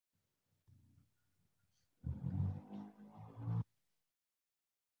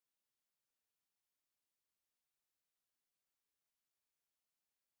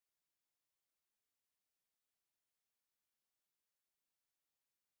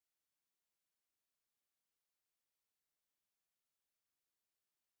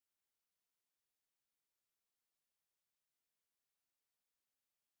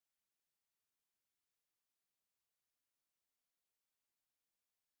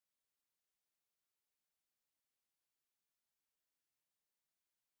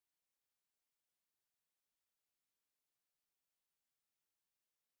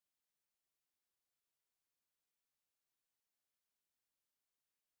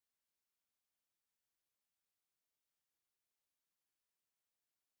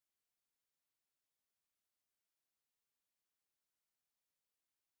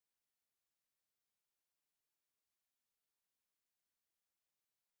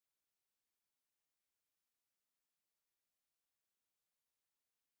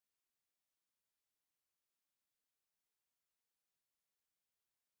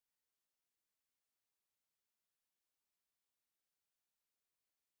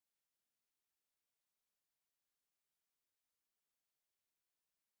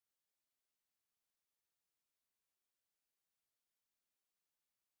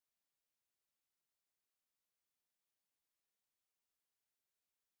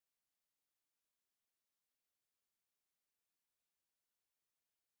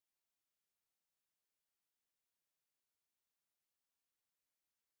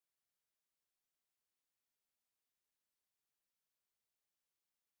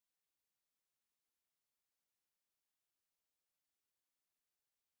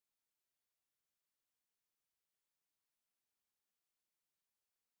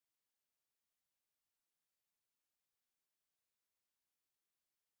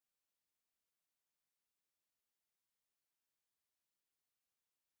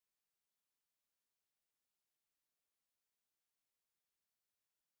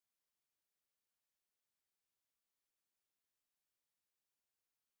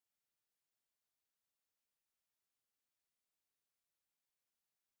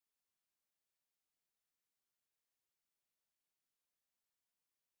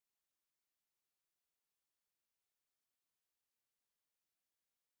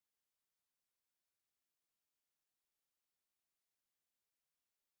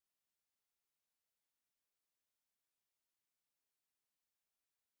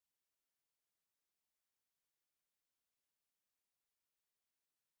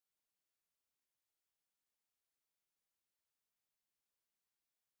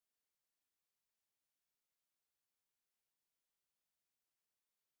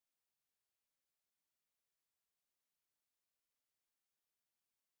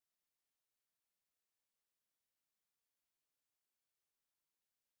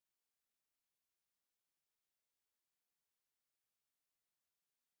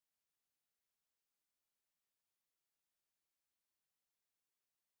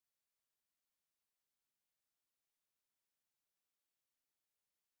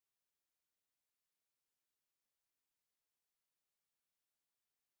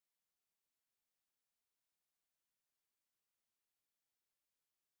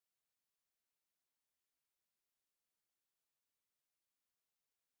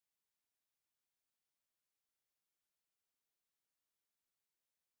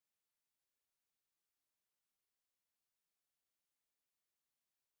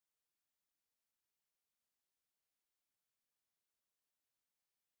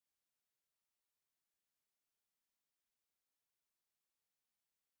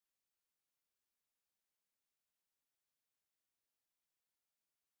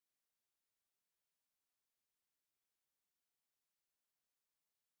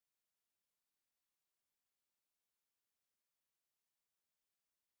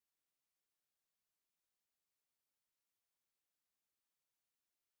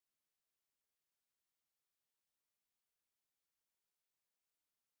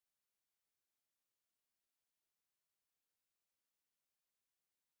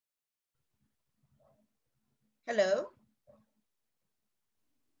Hello.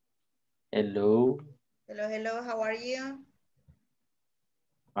 Hello. Hello, hello. How are you?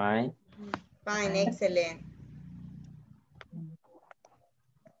 Fine. Fine, excellent.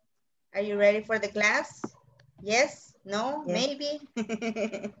 Are you ready for the class? Yes? No? Yes. Maybe?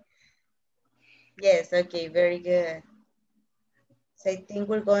 Yes, okay, very good. So I think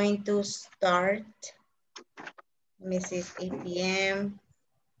we're going to start. Let me see, it's 8 p.m.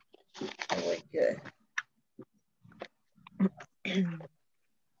 So we're good.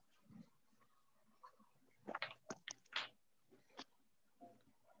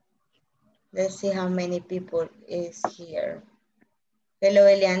 Let's see how many people is here. Hello,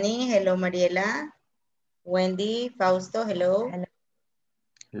 Eliani. Hello, Mariela. Wendy, Fausto, hello. Hello.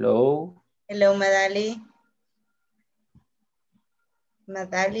 Hello. Hello, Madali.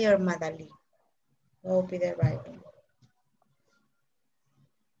 Madali or Madali? Hope it's the right one.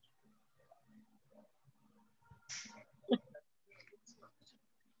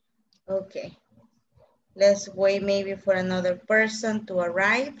 Okay. Let's wait maybe for another person to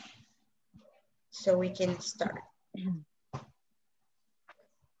arrive so we can start.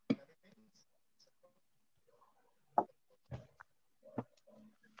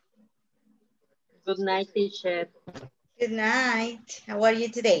 Good night, teacher. Good night. How are you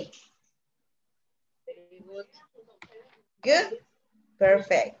today? Very good. Good?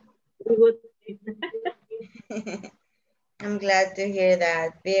 Perfect. Very good. I'm glad to hear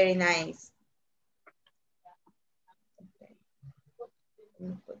that. Very nice. Okay. Let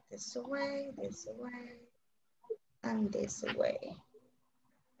me put this away, and this away.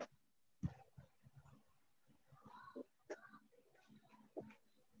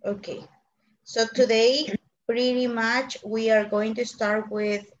 Okay. So today, pretty much, we are going to start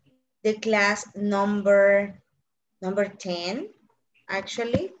with the class number 10,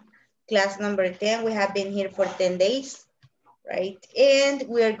 actually. Class number 10, we have been here for 10 days, right? And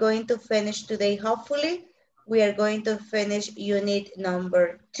we are going to finish today, hopefully. We are going to finish unit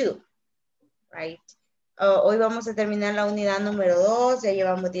number 2, right? Hoy vamos a terminar la unidad número 2, ya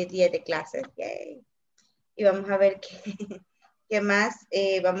llevamos 10 días de clases, yay. Y vamos a ver qué, qué más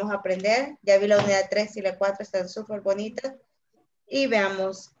vamos a aprender. Ya vi la unidad 3 y la 4, están súper bonitas. Y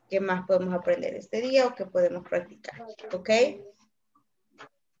veamos qué más podemos aprender este día o qué podemos practicar, ¿ok?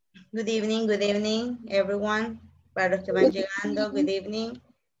 Good evening, everyone. Para los que van llegando, good evening.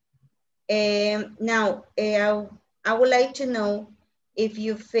 Now, I would like to know if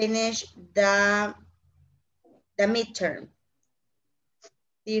you finished the midterm.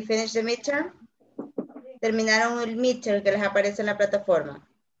 Did you finish the midterm? ¿Terminaron el midterm que les aparece en la plataforma?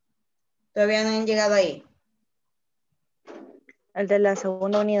 ¿Todavía no han llegado ahí? El de la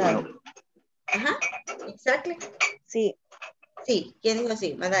segunda unidad. Ajá, exactly. Sí. Sí, ¿quién dijo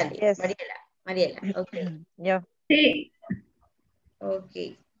sí? Madali. Yes. Mariela, ok. Yo. Sí.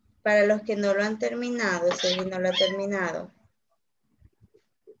 Ok. Para los que no lo han terminado, si alguien no lo ha terminado,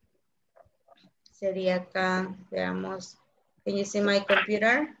 sería acá, veamos. Can you see my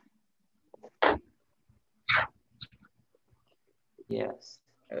computer? Yes.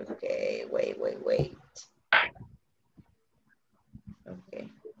 Okay, wait. Okay.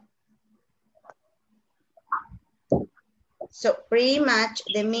 So pretty much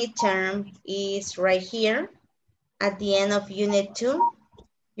the midterm is right here at the end of unit 2.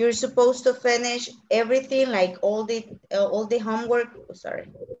 You're supposed to finish everything, like all the homework,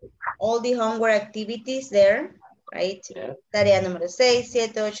 all the homework activities there, right? Yeah. Tarea número 6,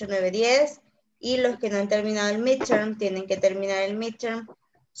 7, 8, 9, 10. Y los que no han terminado el midterm, tienen que terminar el midterm.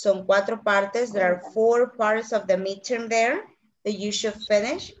 Son 4 partes. There are 4 parts of the midterm there that you should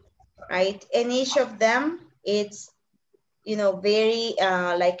finish, right? And each of them, it's, you know, very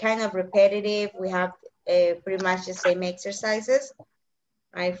like kind of repetitive. We have pretty much the same exercises,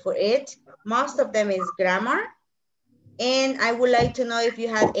 right, for it. Most of them is grammar. And I would like to know if you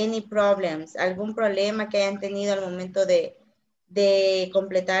had any problems, algún problema que hayan tenido al momento de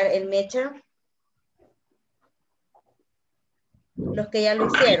completar el midterm. Los que ya lo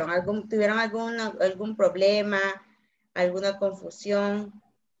hicieron, ¿tuvieron algún problema, alguna confusión?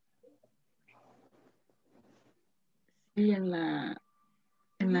 Sí, en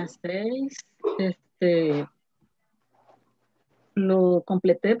las 6, lo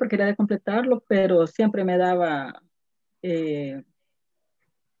completé porque era de completarlo, pero siempre me daba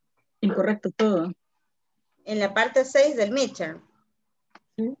incorrecto todo. En la parte 6 del midterm.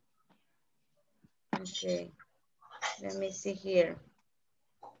 Sí. Okay. Let me see here.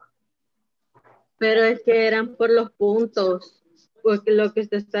 Pero es que eran por los puntos, porque lo que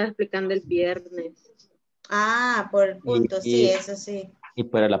usted estaba explicando el viernes. Ah, por el punto, sí, eso sí. Y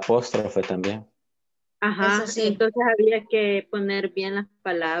para el apóstrofe también. Ajá, Eso sí. entonces había que poner bien las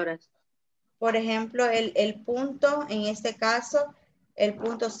palabras. Por ejemplo, el punto, en este caso, el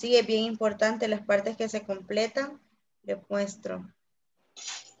punto sí es bien importante, las partes que se completan, les muestro.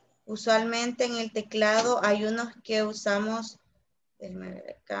 Usualmente en el teclado hay unos que usamos, déjenme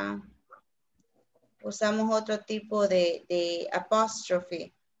ver acá, usamos otro tipo de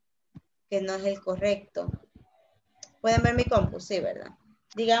apóstrofe, que no es el correcto. Pueden ver mi compu, sí, ¿verdad?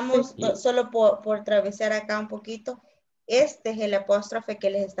 Digamos, Sí. solo por travesear acá un poquito, este es el apóstrofe que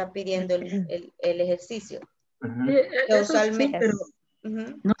les está pidiendo el ejercicio. Ujú. Sí, Que eso sí, usualmente... pero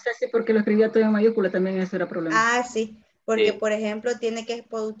Ujú. no sé si porque lo escribía todo en mayúscula también eso era problema. Ah, sí, porque Sí. por ejemplo tiene que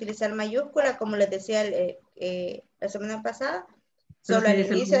utilizar mayúscula, como les decía la semana pasada, Pero solo sí al dice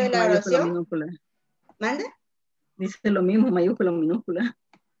lo inicio de mismo la mayúscula oración. minúscula. ¿Manda? Dice lo mismo mayúscula minúscula.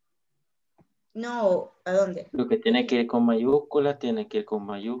 No, ¿a dónde? Lo que tiene que ir con mayúscula, tiene que ir con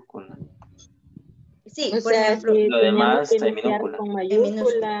mayúscula. Sí, O por sea, ejemplo, si Lo teníamos demás que está en iniciar minúscula. con en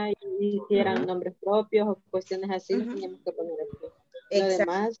minúscula. mayúscula y si eran Ujú. nombres propios o cuestiones así, los Ujú. teníamos que poner así. Lo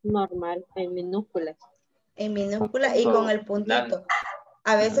Exacto, demás, normal, en minúsculas. en Con minúscula y con punto el final. puntito.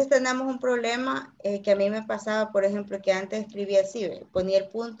 A Ujú. veces tenemos un problema que a mí me pasaba, por ejemplo, que antes escribía así, ponía el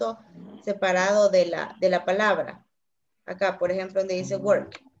punto separado de la palabra. Acá, por ejemplo, donde dice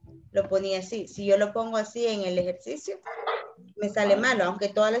work, lo ponía así. Si yo lo pongo así en el ejercicio, me sale malo, aunque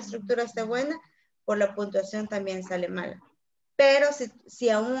toda la estructura esté buena, por la puntuación también sale mala. Pero si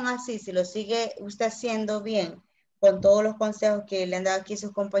aún así, si lo sigue usted haciendo bien, con todos los consejos que le han dado aquí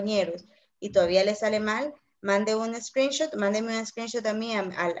sus compañeros, y todavía le sale mal, mándeme un screenshot a mí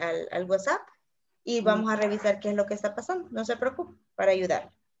al WhatsApp, y vamos a revisar qué es lo que está pasando. No se preocupe, para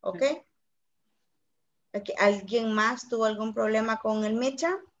ayudar, ¿ok? Okay. ¿Alguien más tuvo algún problema con el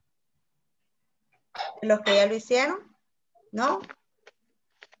midterm? ¿Los que ya lo hicieron? ¿No?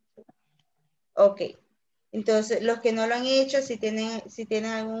 Ok. Entonces, los que no lo han hecho, si tienen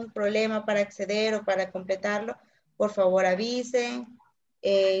algún problema para acceder o para completarlo, por favor avisen.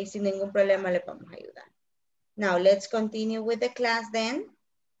 Sin ningún problema le vamos a ayudar. Now, let's continue with the class then.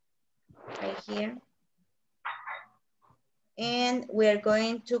 Right here. And we are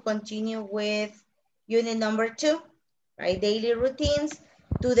going to continue with unit number 2, right? Daily routines.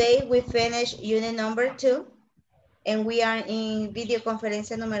 Today we finish unit number 2. And we are in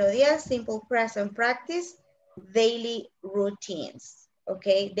videoconferencia número 10, simple present practice, daily routines,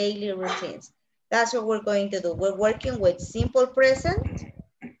 okay? Daily routines. That's what we're going to do. We're working with simple present,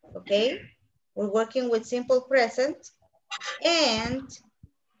 okay? We're working with simple present, and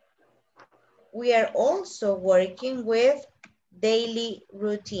we are also working with daily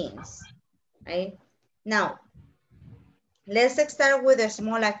routines, right? Now, let's start with a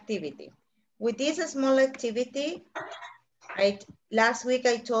small activity. With this small activity, right? Last week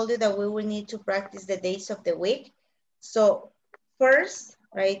I told you that we will need to practice the days of the week. So first,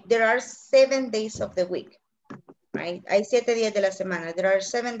 right, there are 7 days of the week, right? Hay 7 días de la semana. There are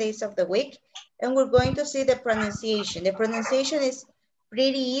 7 days of the week, and we're going to see the pronunciation. The pronunciation is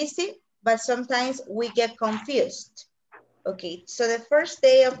pretty easy, but sometimes we get confused. Okay, so the first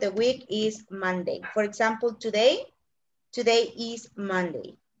day of the week is Monday. For example, today is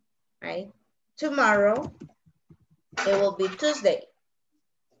Monday, right? Tomorrow, it will be Tuesday.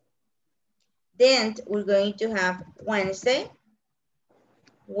 Then we're going to have Wednesday,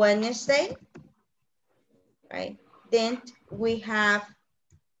 right? Then we have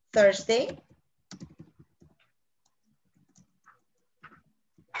Thursday,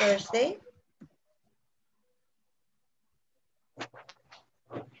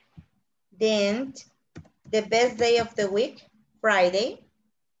 Then the best day of the week, Friday.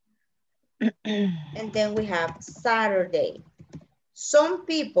 And then we have Saturday. Some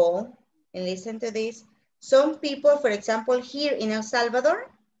people, and listen to this, some people, for example, here in El Salvador,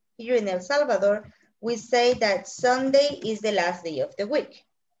 we say that Sunday is the last day of the week,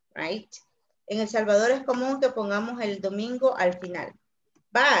 right? En El Salvador es común que pongamos el domingo al final.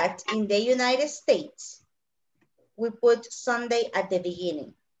 But in the United States, we put Sunday at the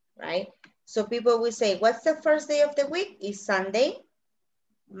beginning, right? So people will say, what's the first day of the week? Is Sunday,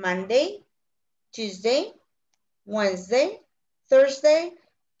 Monday, Tuesday, Wednesday, Thursday,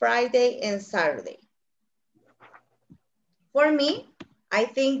 Friday, and Saturday. For me, I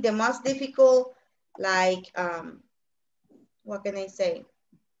think the most difficult, like, what can I say?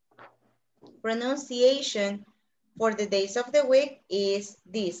 Pronunciation for the days of the week is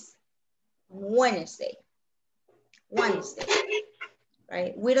this, Wednesday,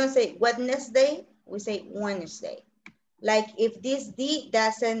 right? We don't say Wednesday, we say Wednesday. Like if this D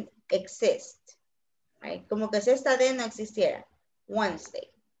doesn't exist, right? Como que si esta D no existiera, Wednesday.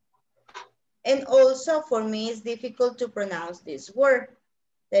 And also for me, it's difficult to pronounce this word.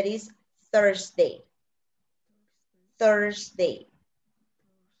 That is Thursday. Thursday.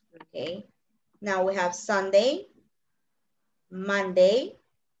 Okay. Now we have Sunday, Monday,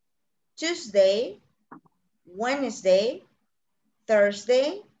 Tuesday, Wednesday,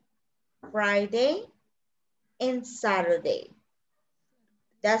 Thursday, Friday, and Saturday.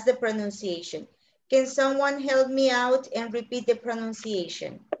 That's the pronunciation. Can someone help me out and repeat the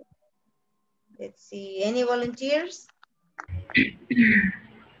pronunciation? Let's see, any volunteers?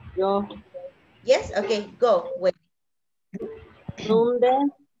 Yo, Yes, okay, go. Wait. Sunday,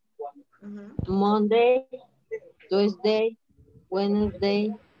 Mhm. Monday, Tuesday,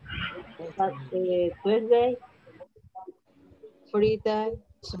 Wednesday, Tuesday, Friday,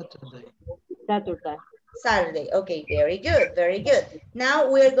 Saturday. Saturday, okay, very good, very good. Now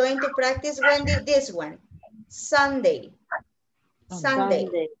we're going to practice, Wendy, this one. Sunday, Sunday,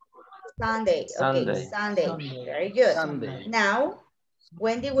 Sunday, okay, Sunday, very good. Sunday. Now,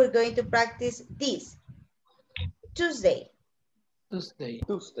 Wendy, we're going to practice this. Tuesday, Tuesday.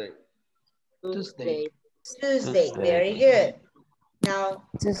 Tuesday. Tuesday, very good. Now,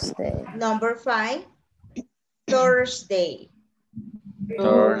 Tuesday. number 5, Thursday,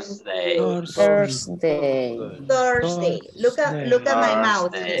 Thursday. Thursday. Thursday. Look at my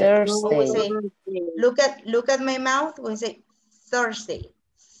mouth here. When we say, look at my mouth when we say Thursday,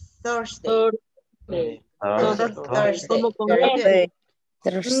 Thursday. Thursday. Okay, Thursday, Como con very good.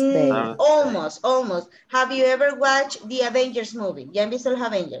 Thursday. Almost. Have you ever watched the Avengers movie? ¿Ya han visto los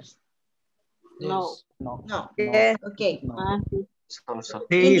Avengers? No. No. Yes. Okay. Also.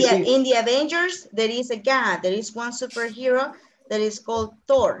 In the Avengers, there is a guy, there is one superhero that is called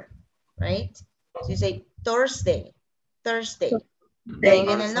Thor, right? So you say Thursday. De ahí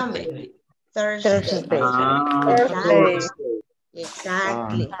viene el nombre. Thursday.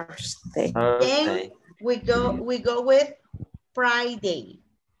 Exactly. Thursday. Then we go with Friday.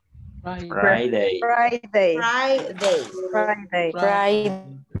 Friday.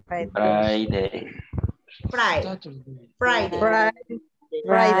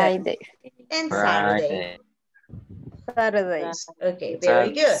 And Saturday. Okay,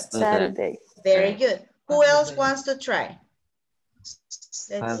 very good. Saturday. Very good. Who else wants to try?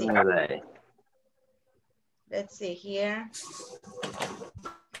 Let's see. Let's see here.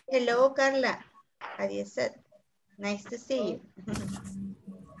 Hello, Carla. ISSS. Nice to see you.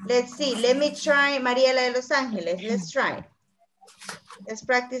 Let's see. Let me try Mariela de Los Angeles. Let's try. Let's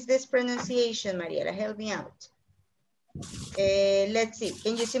practice this pronunciation, Mariela. Help me out. Let's see.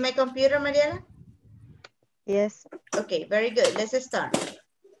 Can you see my computer, Mariela? Yes. Okay, very good. Let's start.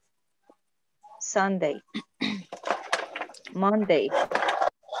 Sunday. Monday.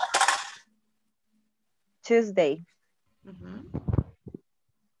 Tuesday.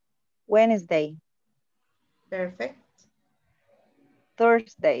 Wednesday. Perfect.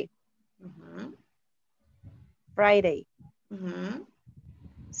 Thursday. Friday.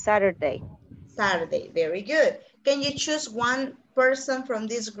 Saturday. Very good. Can you choose one person from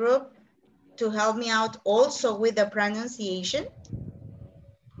this group to help me out also with the pronunciation?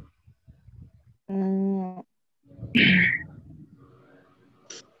 Eliani.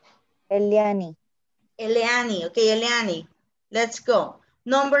 Okay, Eliani. Let's go.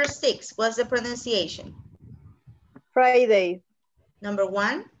 Number 6, what's the pronunciation? Friday. Number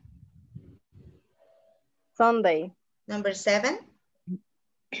 1? Sunday. Number 7?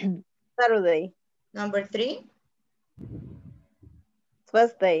 Saturday. Number 3?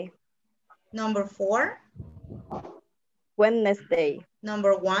 Tuesday. Number 4? Wednesday.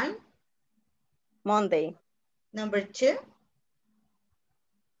 Number 1? Monday. Number 2?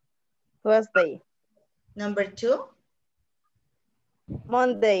 Tuesday. Number 2?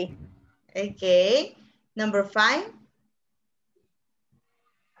 Monday. Okay. Number 5?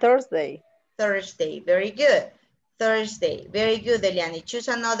 Thursday. Very good. Thursday, very good, Eliani. Choose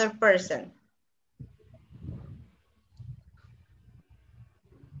another person.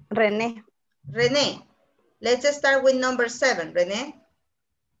 Rene. Let's start with number 7, Rene.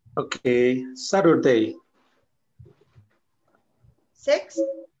 Okay, Saturday. 6?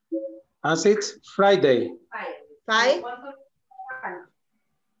 6, Friday. 5?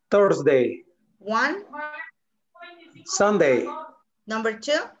 Thursday. 1? Sunday. Number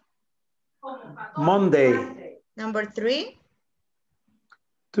 2? Monday. Number 3?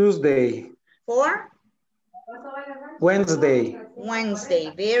 Tuesday. 4? Wednesday.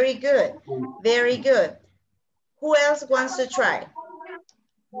 Very good. Very good. Who else wants to try?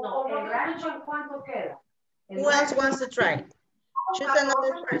 Who else wants to try? Choose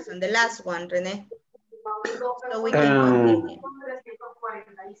another person, the last one, Rene. So we can continue.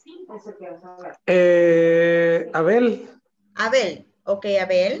 Abel. Abel. Okay,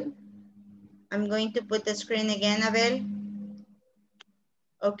 Abel. I'm going to put the screen again, Abel.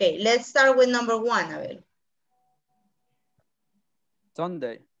 Okay, let's start with number 1, Abel.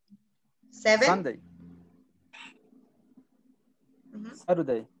 Sunday. 7. Sunday.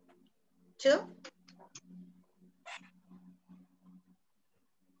 Saturday. 2.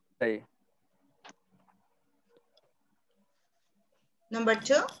 Day. Number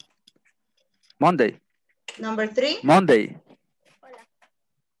 2. Monday. Number 3. Monday.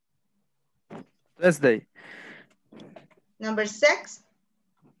 Thursday. Number 6.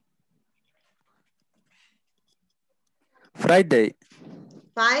 Friday.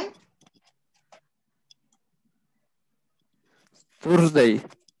 5. Thursday.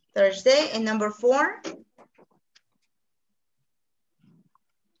 Thursday. And number 4.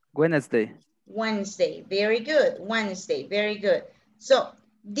 Wednesday. Wednesday. Very good. Wednesday. Very good. So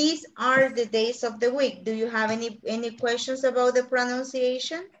these are the days of the week. Do you have any questions about the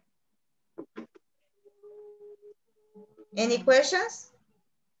pronunciation? Any questions?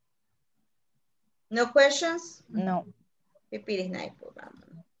 No questions? No.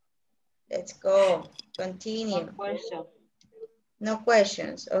 Let's go. Continue. No question. No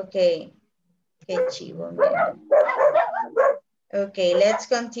questions. Okay. Okay, chivo, mira. Okay, let's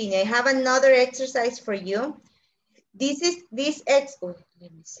continue. I have another exercise for you. Oh,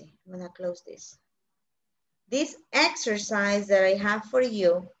 let me see. I'm gonna close this. This exercise that I have for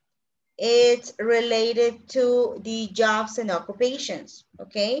you, it's related to the jobs and occupations,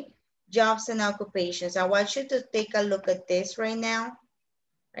 okay? Jobs and occupations. I want you to take a look at this right now,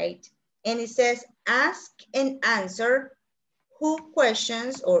 right? And it says, ask and answer who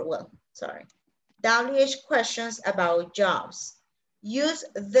questions, or well, sorry, WH questions about jobs. Use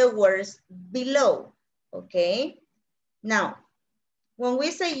the words below, okay? Now, when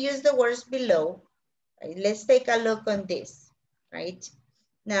we say use the words below, right, let's take a look on this, right?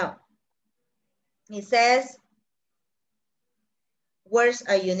 Now, it says, wears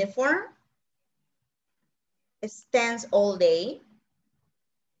a uniform, stands all day,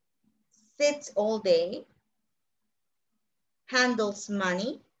 sits all day, handles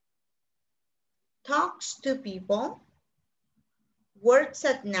money, talks to people, works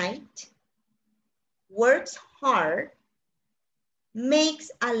at night, works hard,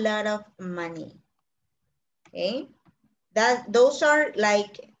 makes a lot of money. Okay, those are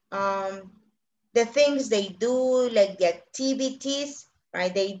like the things they do, like the activities,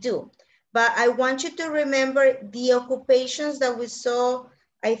 right? They do. But I want you to remember the occupations that we saw,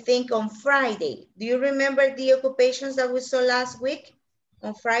 I think, on Friday. Do you remember the occupations that we saw last week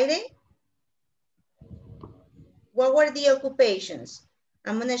on Friday? What were the occupations?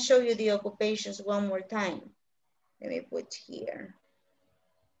 I'm going to show you the occupations one more time. Let me put here.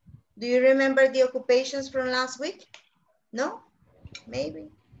 Do you remember the occupations from last week? No?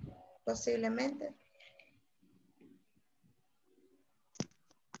 Maybe. Posiblemente.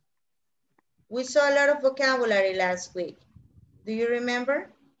 We saw a lot of vocabulary last week. Do you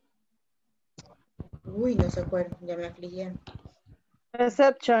remember? Uy, no se acuerdan, ya me afligieron.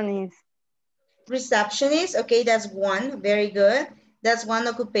 Receptionist. Receptionist, okay, that's one, very good. That's one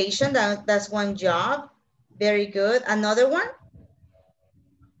occupation, that's one job. Very good. Another one?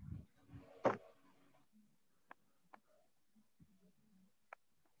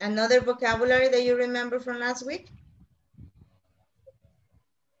 Another vocabulary that you remember from last week?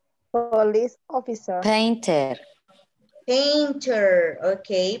 Police officer. Painter. Painter,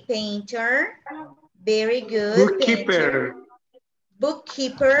 okay, painter. Very good. Bookkeeper. Painter.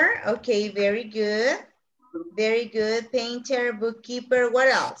 Bookkeeper, okay, very good. Very good. Painter, bookkeeper, what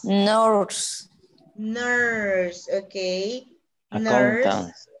else? Nurse. Nurse, okay. Accountant.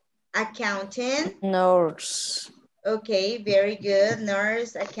 Nurse, accountant. Nurse. Okay, very good.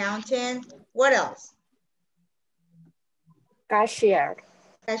 Nurse, accountant. What else? Cashier.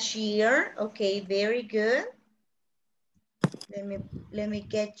 Cashier, okay, very good. Let me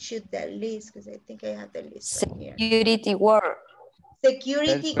get you the list because I think I have the list right here. Security guard.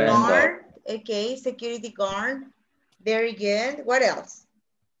 Security guard, okay, security guard. Very good. What else?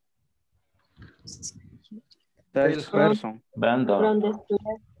 Salesperson. Vendor. From the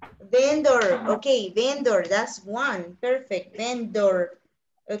Vendor, okay, vendor, that's one. Perfect, vendor.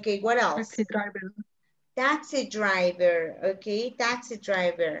 Okay, what else? Taxi driver. Taxi driver, okay, taxi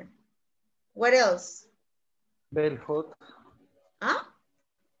driver. What else? Bellhop. Huh?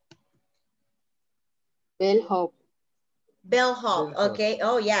 bellhop. Bellhop, okay.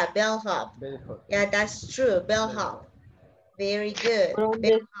 Oh yeah, bellhop. Yeah, that's true, bellhop. Very good. From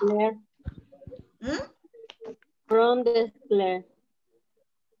the clerk. Hmm? From the clerk.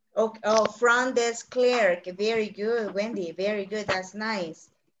 Okay. Oh, front desk clerk. Very good, Wendy. Very good. That's nice.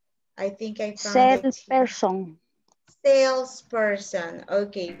 I think I found it. Salesperson. Salesperson.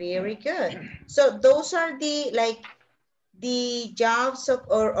 Okay, very good. So those are the jobs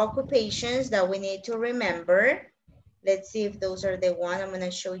or occupations that we need to remember. Let's see if those are the one I'm going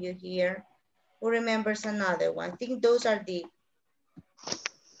to show you here. Who remembers another one? I think those are the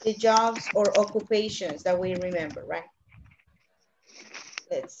jobs or occupations that we remember, right?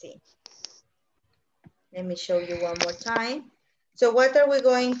 Let's see. Let me show you one more time. So what are we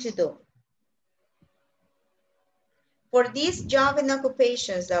going to do? For these job and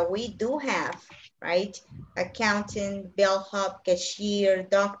occupations that we do have, right? Accountant, bellhop, cashier,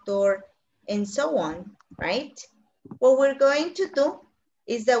 doctor, and so on, right? What we're going to do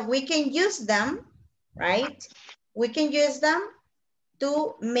is that we can use them, right? We can use them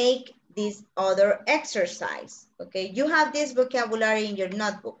to make this other exercise, okay? You have this vocabulary in your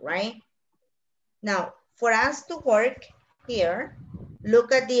notebook, right? Now, for us to work here,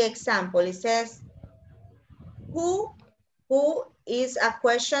 look at the example. It says, who is a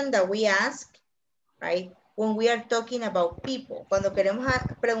question that we ask, right? When we are talking about people. Cuando queremos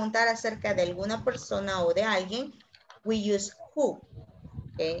preguntar acerca de alguna persona o de alguien, we use who,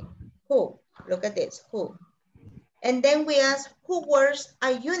 okay? Who, look at this, who. And then we ask, who wears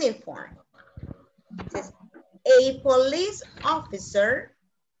a uniform? It says, a police officer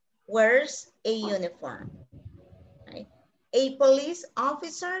wears a uniform, right? A police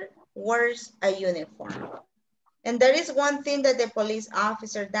officer wears a uniform. And there is one thing that the police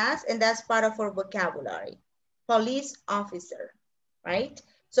officer does, and that's part of our vocabulary. Police officer, right?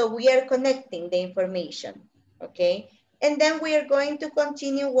 So we are connecting the information, okay? And then we are going to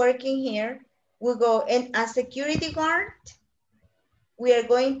continue working here. We go in a security guard. We are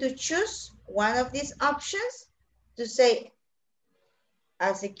going to choose one of these options to say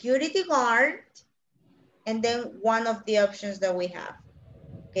a security guard, and then one of the options that we have.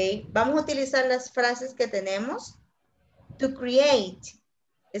 Okay, vamos a utilizar las frases que tenemos to create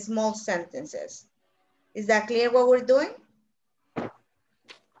small sentences. Is that clear what we're doing?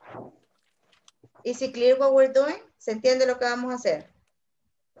 Is it clear what we're doing? ¿Se entiende lo que vamos a hacer?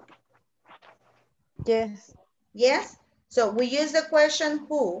 Yes. Yes? So we use the question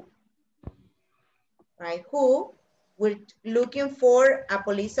who, right? Who, we're looking for a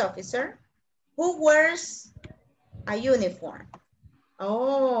police officer. Who wears a uniform?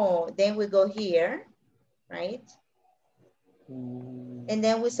 Oh, then we go here, right? And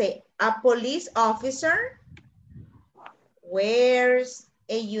then we say a police officer wears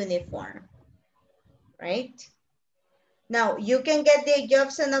a uniform, right? Now you can get the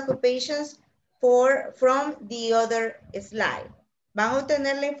jobs and occupations from the other slide. Van a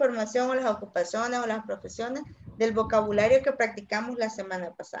obtener la información o las ocupaciones o las profesiones del vocabulario que practicamos la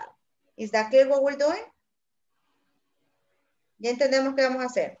semana pasada. Is that clear what we're doing? ¿Ya entendemos qué vamos a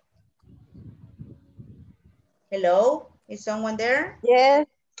hacer? Hello? Is someone there? Yes.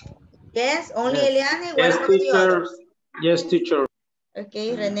 Yes, only Yes. Eliane? What Yes, about the teacher. others? Yes, teacher.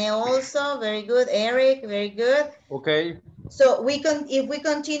 Okay, Rene also, very good. Eric, very good. Okay. So if we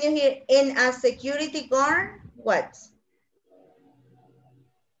continue here in a security guard, what?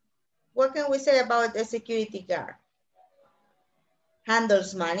 What can we say about the security guard?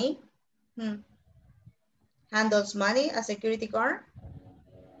 Handles money. Handles money, a security guard.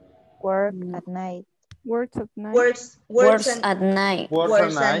 Work at night. Works at night. Works at night.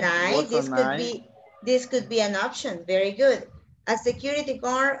 Works At at night. night. This could be an option. Very good. A security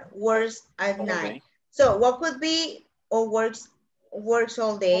guard works at night. So what could be or works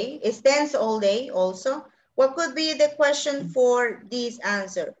all day? It stands all day also. What could be the question for this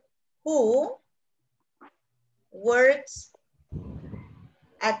answer? Who works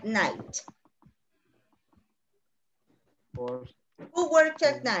at night? Who works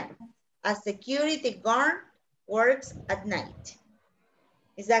at night? A security guard works at night.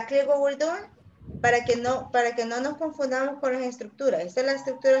 Is that clear what we're doing? Para que no nos confundamos con las estructuras. Estas son las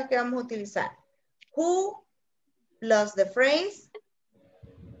estructuras que vamos a utilizar. Who plus the phrase,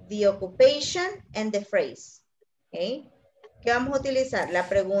 the occupation, and the phrase. Okay. ¿Qué vamos a utilizar? La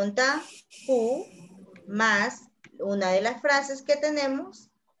pregunta who más una de las frases que tenemos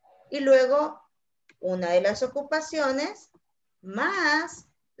y luego una de las ocupaciones más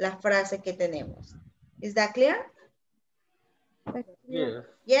la frase que tenemos. Is that clear? Yes.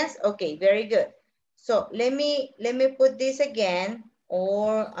 Yes? Okay, very good. So let me put this again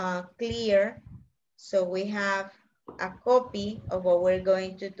or clear so we have a copy of what we're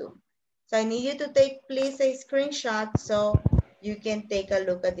going to do. So I need you to take please a screenshot so you can take a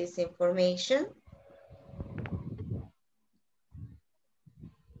look at this information.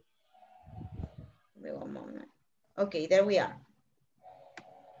 Okay, there we are.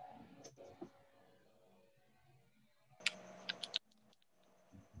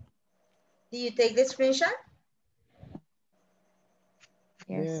 Do you take the screenshot?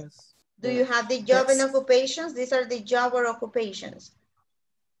 Yes. Do you have the job and Yes. occupations? These are the job or occupations.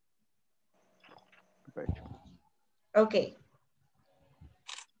 Okay.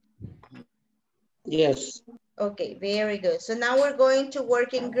 Yes. Okay, very good. So now we're going to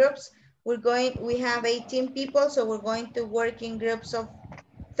work in groups. We have 18 people, so we're going to work in groups of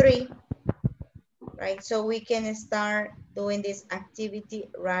 3, right? So we can start doing this activity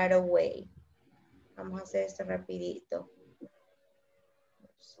right away. Vamos a hacer esto rapidito.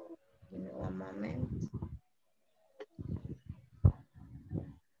 Oops. Give me one moment.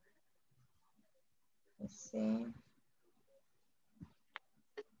 Let's see.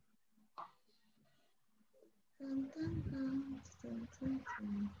 Dun, dun, dun, dun, dun,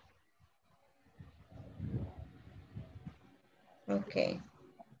 dun. Okay.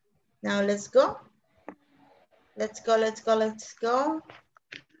 Now let's go. Let's go, let's go, let's go.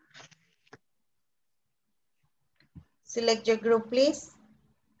 Select your group, please.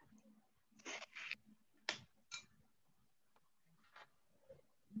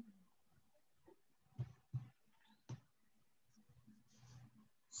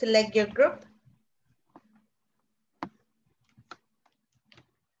 Select your group.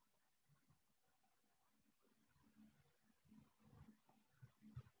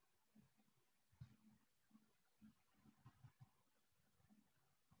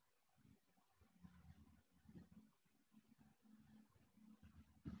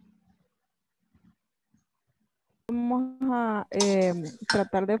 Vamos a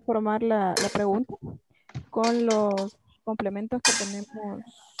tratar de formar la pregunta con los complementos que tenemos,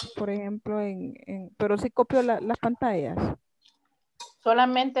 por ejemplo, pero sí copio las pantallas.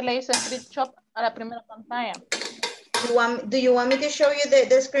 Solamente le hice screenshot a la primera pantalla. Do you want me to show you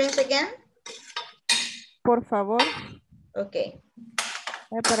the screens again? Por favor. Okay.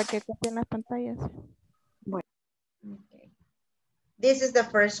 Para que copien las pantallas. Bueno. Okay. This is the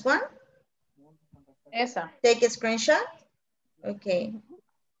first one. Esa. Take a screenshot. Okay.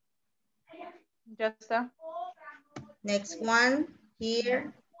 Ya está. Next one,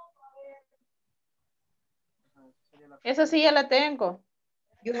 here. Esa sí ya la tengo.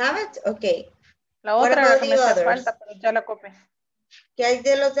 You have it? Okay. La What otra era la about que the me hacía others? falta, pero ya la copié. ¿Qué hay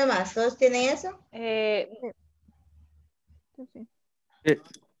de los demás? ¿Todos tienen eso? Sí.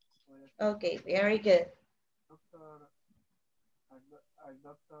 Okay, very good.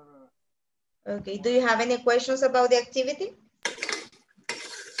 Okay, do you have any questions about the activity?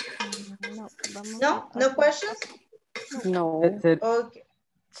 No, vamos No questions? No. Okay.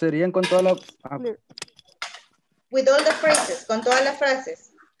 Serían con todas las... With all the phrases, con todas las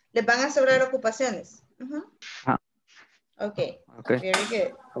frases. Les van a sobrar ocupaciones. Okay, very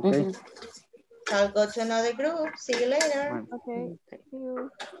good. Okay. I'll go to another group. See you later. Okay, see you.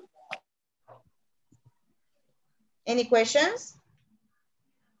 Any questions?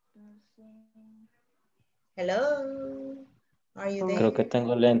 Hello. Are you there? Creo que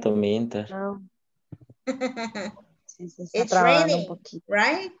tengo lento mi Inter. No. It's raining,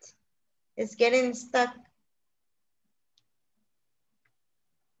 right? It's getting stuck.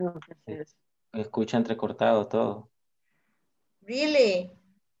 Escucha entrecortado todo. Really?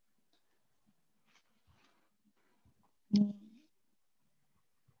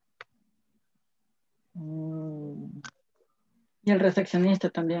 Y el recepcionista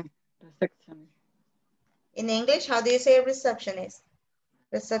también. Recepcionista. In English, how do you say receptionist?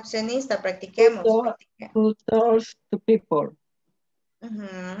 Recepcionista, practiquemos. Who talks to people.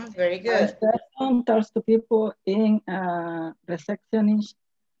 Very good. Person talks to people in receptionist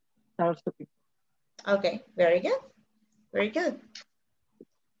talks to people. Okay, very good. Very good.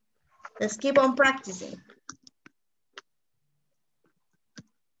 Let's keep on practicing.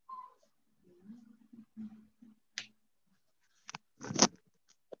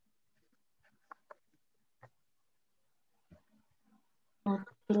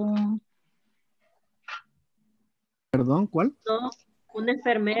 Perdón, ¿cuál? No, una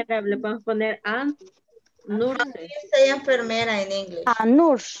enfermera, le podemos poner nurse. How do you say enfermera in English?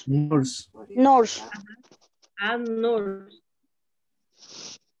 Nurse. Nurse. Nurse. Nurse.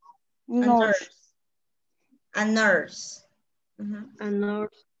 Nurse. A nurse. A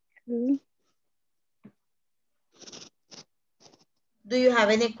nurse. Do you have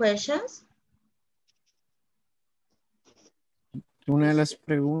any questions? Una de las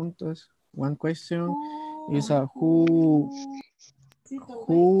preguntas, one question is who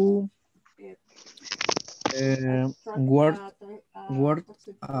work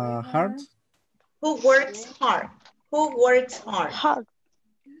hard? Who works hard? Who works hard? Hard.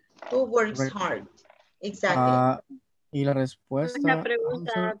 Who works Correct. hard? Exactly. Y la La respuesta,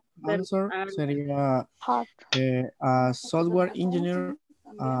 pregunta, answer sería Hard. a software engineer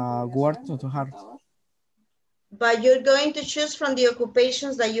work to hard. But you're going to choose from the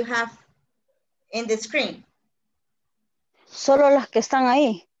occupations that you have in the screen. Solo las que están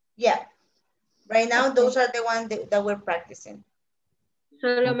ahí. Yeah. Right now, Okay. those are the ones that we're practicing.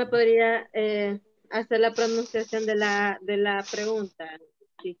 solo me podría hacer la pronunciación de la pregunta,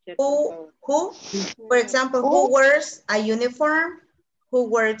 teacher, por favor. For example, who wears a uniform? Who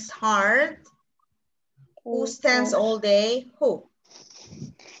works hard? Who stands all day? Who?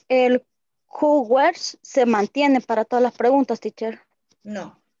 El who wears se mantiene para todas las preguntas, teacher.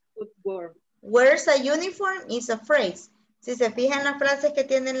 No. Football. Wears a uniform is a phrase. Si se fijan las frases que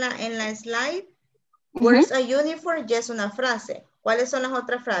tiene en la slide, wears a uniform ya es una frase. ¿Cuáles son las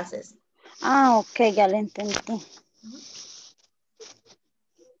otras frases? Ah, ok, ya le entendí.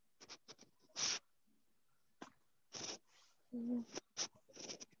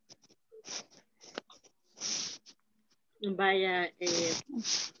 Vaya,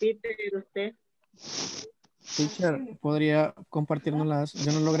 Peter, usted. Teacher, podría compartirnos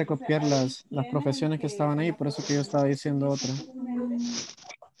yo no logré copiar las profesiones que estaban ahí, por eso que yo estaba diciendo otra.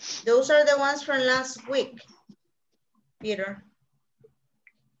 Those are the ones from last week, Peter.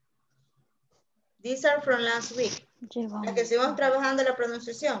 These are from last week. La que estuvimos trabajando la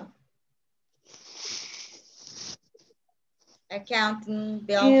pronunciación. Accounting,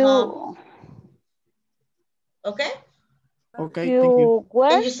 bill, okay? Okay, thank you.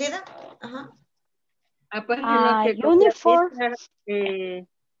 Can you see that? Pues en lo que uniform.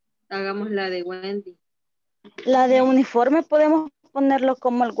 hagamos la de Wendy. La de uniforme podemos ponerlo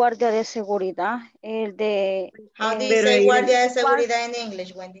como el guardia de seguridad. El de... How do you say guardia de seguridad en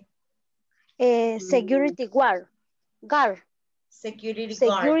English, Wendy? Security guard.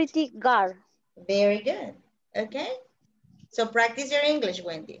 Security guard. Very good. Okay. So practice your English,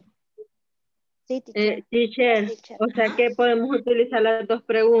 Wendy. Sí, teacher. Teacher, o sea que podemos utilizar las dos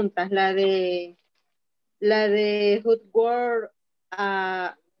preguntas, la de who wore,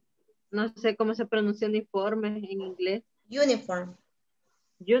 no sé cómo se pronuncia uniforme en inglés. Uniform.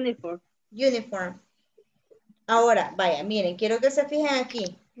 Uniform. Ahora, vaya, miren, quiero que se fijen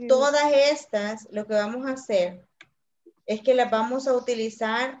aquí. Todas estas, lo que vamos a hacer es que las vamos a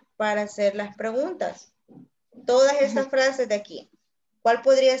utilizar para hacer las preguntas. Todas estas frases de aquí. ¿Cuál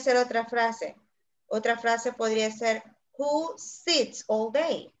podría ser otra frase? Otra frase podría ser, who sits all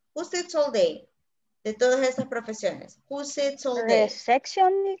day? Who sits all day? De todas estas profesiones. Who sits all day?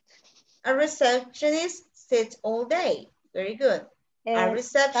 Receptionist. A receptionist sits all day. Very good. A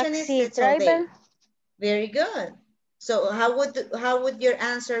receptionist sits all day. Very good. So how would your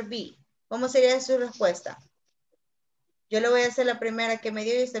answer be? ¿Cómo sería su respuesta? Yo le voy a hacer la primera que me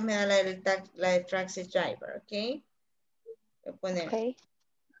dio y usted me da la de taxi driver, ¿ok? Voy a poner. Okay.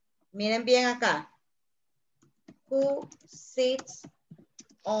 Miren bien acá. Who sits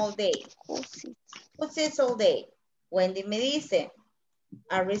all day? Who sits all day? Wendy me dice,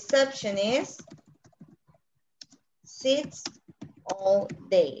 a receptionist sits all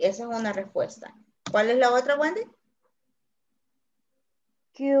day. Esa es una respuesta. ¿Cuál es la otra, Wendy?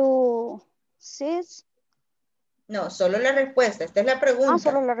 Q sits. No, solo la respuesta. Esta es la pregunta. Ah,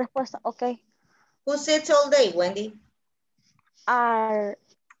 solo la respuesta. Ok. Who sits all day, Wendy? A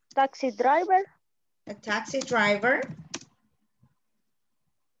taxi driver. A taxi driver.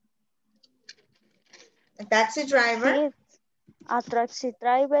 A taxi driver. A taxi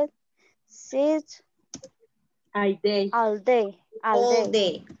driver sits all day. All day.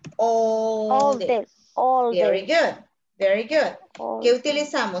 Very good. Very good. ¿Qué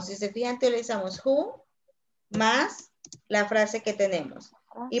utilizamos? Si se fijan, utilizamos who más la frase que tenemos.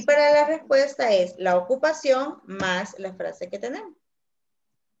 Y para la respuesta es la ocupación más la frase que tenemos.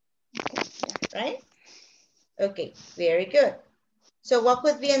 Right? Okay, very good. So what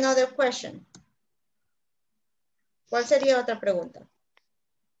could be another question? ¿Cuál sería otra pregunta?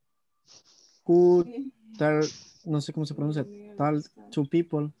 Who no sé cómo se pronuncia, talk to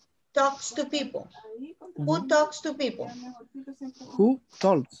people. Talks to people. Who talks to people? Who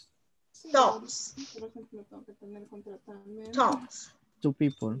talks? Talks. Talks. To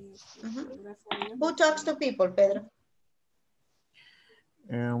people. Who talks to people, Pedro?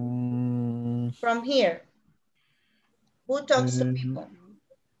 From here. Who talks to people?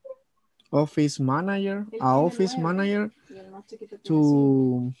 Office manager. Office manager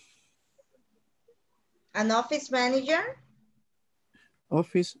to... An office manager?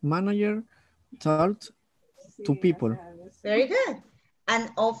 Office manager talks to people. Very good.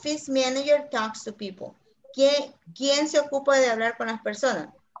 An office manager talks to people. ¿Quién se ocupa de hablar con las personas?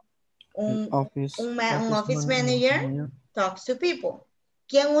 Un office manager talks to people.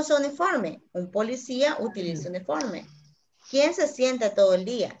 ¿Quién usa uniforme? Un policía utiliza uniforme. ¿Quién se sienta todo el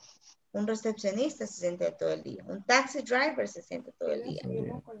día? Un recepcionista se sienta todo el día. Un taxi driver se sienta todo el día.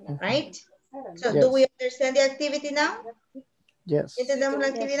 Right? So, do we understand the activity now? Yes. ¿Entendemos la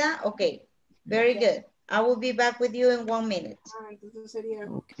actividad? Okay. Very good. I will be back with you in 1 minute.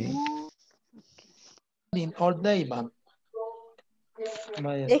 Okay. In all day, man.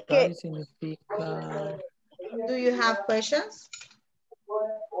 Es que Significa... Do you have questions?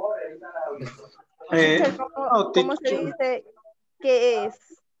 teacher, ¿cómo se dice qué es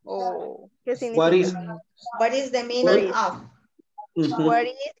o qué significa? What is the meaning of? What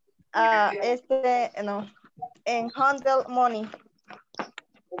is en handle money.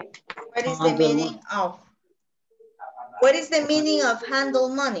 What is the meaning of? What is the meaning of handle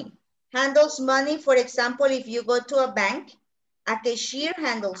money? Handles money, for example, if you go to a bank, a cashier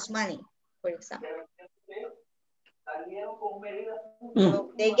handles money, for example.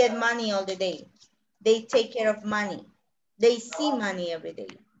 So they get money all the day. They take care of money. They see money every day.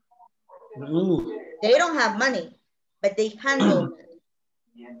 They don't have money, but they handle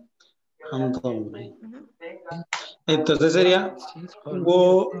money. Entonces sería,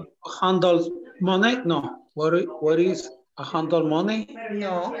 who handles money? No. What is a handle money?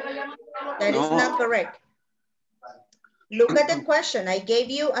 No, that is not correct. Look at the question. I gave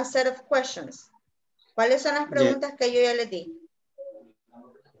you a set of questions. ¿Cuáles son las preguntas que yo ya les di?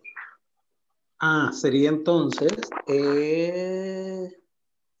 Sería entonces,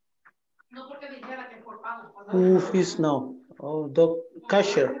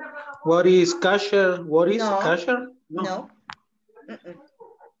 cashier. What is cashier? What is cashier? No.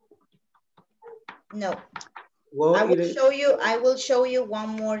 No. What I will show you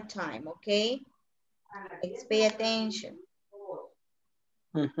one more time, okay? Let's pay attention.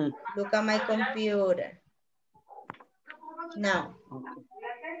 Look at my computer. Now.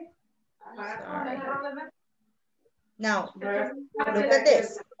 Sorry. Now, look at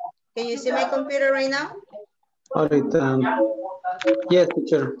this. Can you see my computer right now? Yes,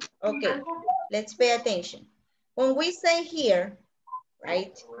 teacher. Okay, let's pay attention. When we say here,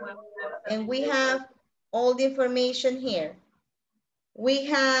 right, and we have all the information here, we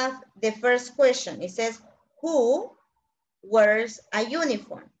have the first question. It says, who wears a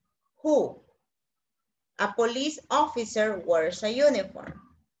uniform? Who? A police officer wears a uniform,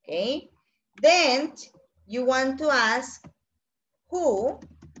 okay? Then you want to ask who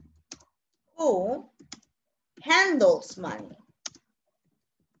handles money?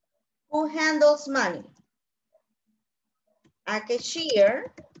 Who handles money? A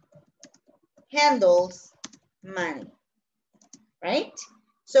cashier handles money, right?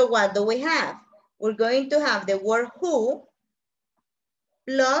 So what do we have? We're going to have the word who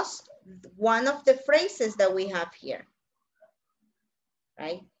plus one of the phrases that we have here,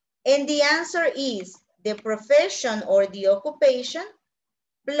 right? And the answer is the profession or the occupation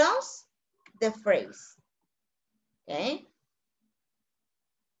plus the phrase, okay?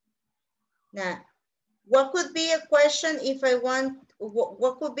 Now, what could be a question if I want,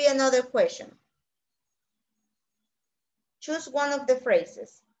 what could be another question? Choose one of the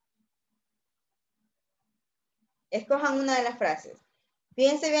phrases. Escojan una de las frases.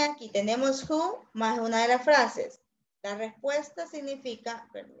 Fíjense bien aquí, tenemos who más una de las frases. La respuesta significa,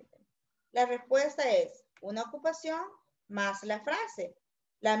 permítanme, la respuesta es una ocupación más la frase.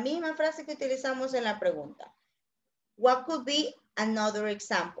 La misma frase que utilizamos en la pregunta. What could be another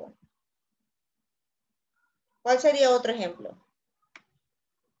example? ¿Cuál sería otro ejemplo?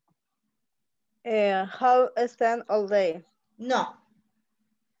 How stand all day. No.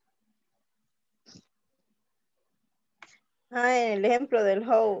 El ejemplo del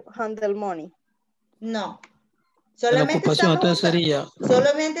how handle money. No. Solamente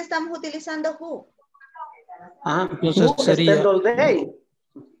estamos utilizando who. Entonces sería... Stand all day.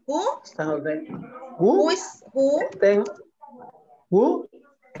 Who? Stand all day. Who is who? Who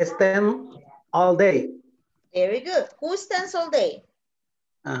stand all day. Very good. Who stands all day?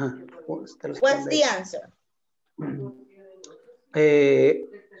 What's the answer?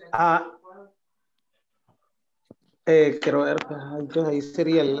 Quiero ver, ahí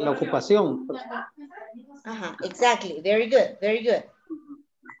sería la ocupación. Exactly. Very good. Very good.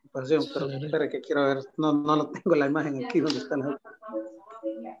 Ocupación, pero espera que quiero ver. No lo tengo la imagen aquí donde está la...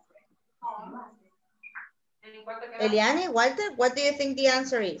 Eliane, Walter, what do you think the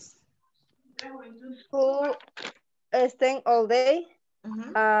answer is? Who stand all day?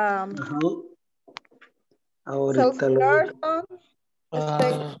 Ahorita lo...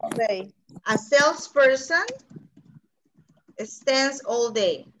 A salesperson stands all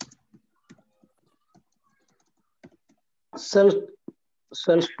day.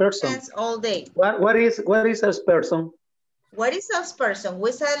 Salesperson. Stands all day. What is salesperson? What is salesperson?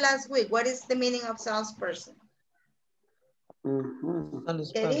 We said last week. What is the meaning of salesperson?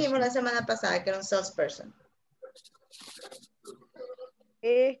 ¿Qué dijimos la semana pasada que era un salesperson?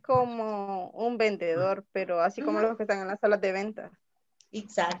 Es como un vendedor, pero así como los que están en las salas de ventas.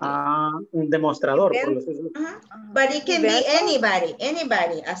 Exactly. Un demostrador. But it can be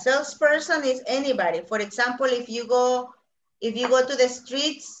anybody. A salesperson is anybody. For example, if you go to the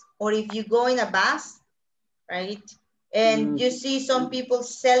streets or if you go in a bus, right? And you see some people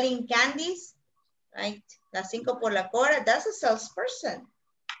selling candies, right? Las 5 por la hora, that's a salesperson.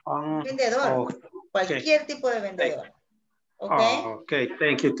 Vendedor. Cualquier tipo de vendedor. Okay? Okay,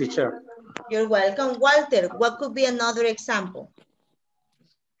 thank you, teacher. You're welcome. Walter, what could be another example?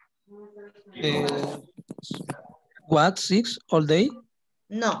 What, 6 all day?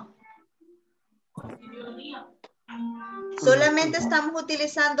 No. Solamente estamos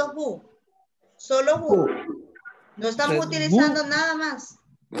utilizando who. Solo who. No estamos utilizando nada más.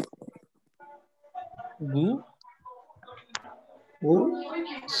 Who?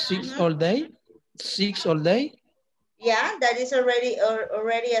 6 all day? 6 all day? Yeah, that is already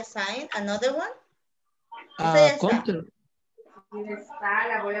assigned. Another one? Counter.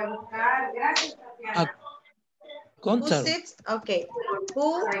 Who sits? Okay.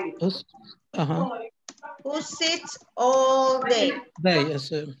 Who sits all day? What's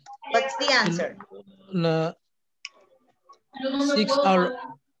the answer? 6 hours.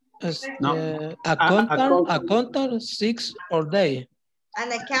 Accountant 6 all day.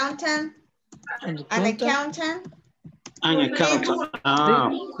 An accountant. An accountant. An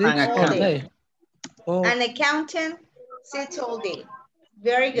accountant sits all day.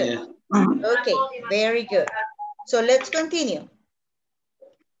 Very good. Yeah. Okay, very good. So let's continue.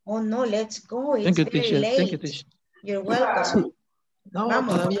 Oh no, let's go. It's very late. Thank you, teacher. You're welcome. No,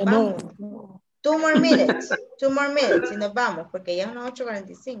 vamos, todavía vamos. no. 2 more minutes. 2 more minutes y nos vamos porque ya es unas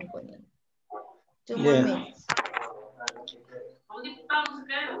 8:45. 2 more minutes.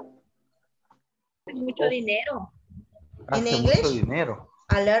 Mucho dinero. In English? Mucho dinero.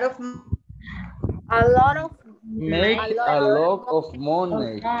 A lot of Make a lot of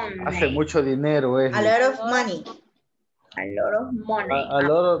money. Hace mucho dinero. A lot of money. A lot of money. A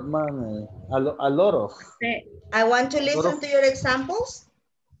lot of money. A lot of. I want to listen to your examples.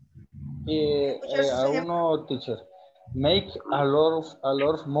 Uno, teacher. Make a lot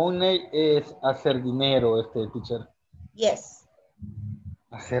of money es hacer dinero, teacher. Yes.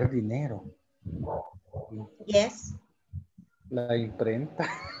 Hacer dinero. Yes. La imprenta.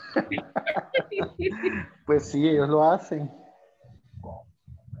 Pues sí, ellos lo hacen.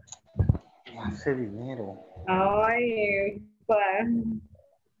 Hace dinero. Ay,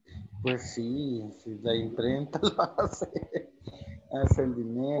 pues sí, la imprenta lo hace. Hace el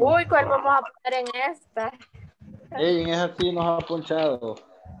dinero. Uy, ¿cuál vamos a poner en esta? En esa sí nos ha ponchado.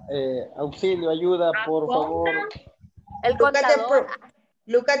 Auxilio, ayuda, por favor. El contador.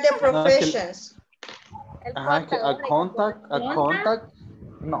 Look at the professions. A contact.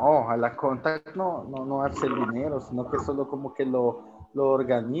 No, a la contact no hace el dinero, sino que solo como que lo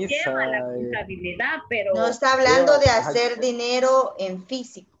organiza. Lleva la contabilidad, pero... No está hablando de hacer dinero en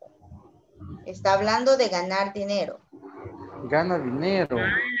físico. Está hablando de ganar dinero. Gana dinero.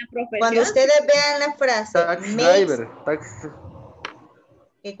 Cuando ustedes vean la frase... Tax driver.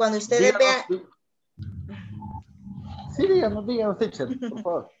 Y cuando ustedes vean... Sí, díganos, teacher, por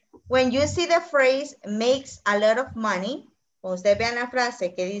favor. When you see the phrase makes a lot of money, cuando ustedes vean la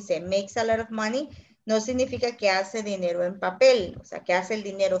frase que dice makes a lot of money, no significa que hace dinero en papel, o sea, que hace el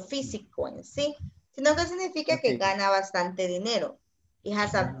dinero físico en sí, sino que significa que gana bastante dinero. It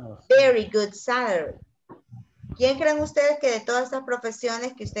has a very good salary. ¿Quién creen ustedes que de todas estas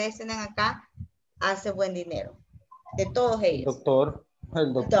profesiones que ustedes tienen acá hace buen dinero? De todos ellos.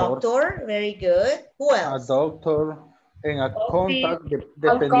 El doctor. Doctor, very good. Who else? A doctor. En a contact,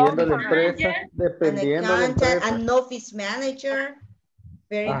 dependiendo de la empresa. Dependiendo de la empresa. An office manager.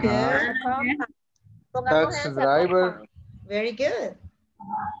 Very good. Taxi driver. Very good.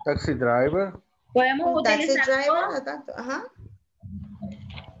 Taxi driver. Podemos taxi utilizar driver.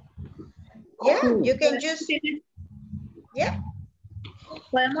 Yeah, you can just. Yeah.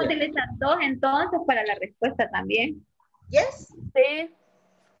 Podemos utilizar dos entonces para la respuesta también. Yes. Sí.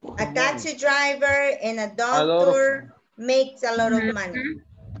 A taxi driver and a doctor makes a lot of money.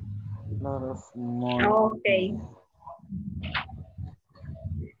 Lot of money. Okay.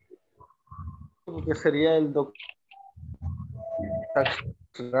 Porque sería el doctor. taxi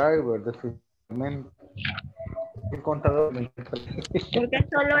driver, definitivamente. El contador. Porque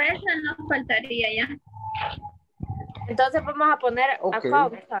solo eso nos faltaría ya. Entonces vamos a poner Ok.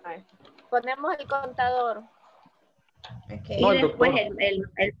 accountant. Ponemos el contador. Okay. Y No, el después doctor.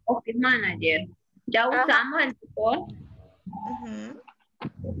 el office manager. Ya Ajá. usamos el tutor.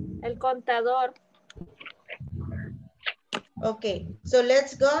 El contador. Okay, so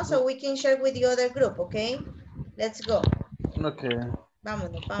let's go so we can share with the other group, okay? Let's go. Okay.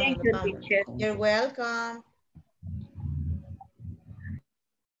 Vámonos, Thank vámonos, you, vámonos. teacher. You're welcome.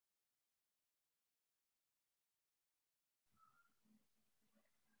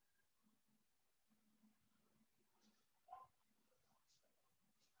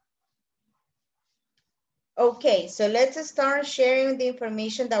 Okay, so let's start sharing the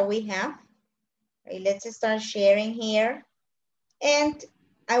information that we have. Okay, let's start sharing here. And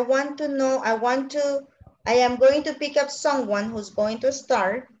I want to know, I am going to pick up someone who's going to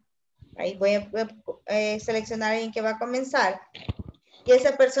start. Right? Voy a seleccionar a alguien que va a comenzar. Y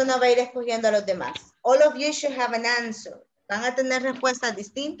esa persona va a ir escogiendo a los demás. All of you should have an answer. Van a tener respuestas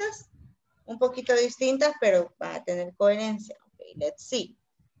distintas, un poquito distintas, pero van a tener coherencia. Okay, let's see.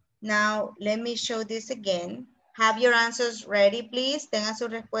 Now, let me show this again. Have your answers ready, please. Tengan sus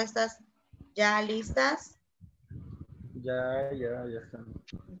respuestas ya listas. Ya están.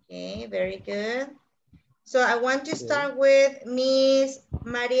 Okay, very good. So I want to start with Miss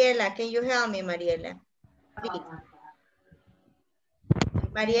Mariela. Can you help me, Mariela? Please.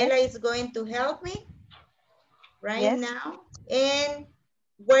 Mariela is going to help me right now. And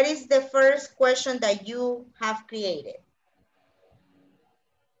what is the first question that you have created?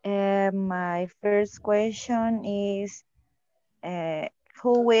 My first question is,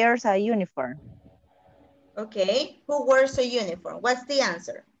 who wears a uniform? Okay, who wears a uniform? What's the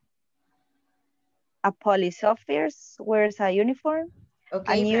answer? A police officer wears a uniform.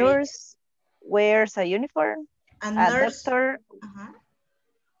 Okay, a nurse wears a uniform. A nurse.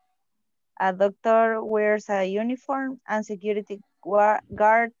 A doctor wears a uniform, and security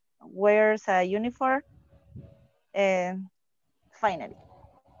guard wears a uniform. And finally.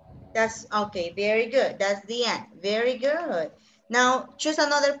 That's okay, very good. That's the end. Very good. Now choose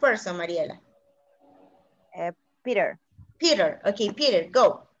another person, Mariela. Peter. Peter, okay, Peter,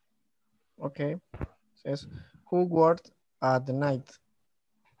 go. Okay, says, who worked at the night?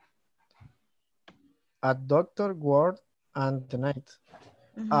 A doctor worked at the night.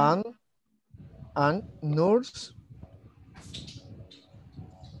 And nurse.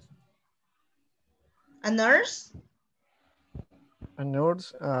 A nurse? A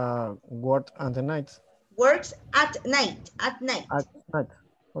nurse worked at the night. Works at night, at night. At night,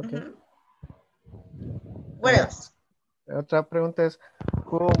 okay. What else? Otra pregunta es,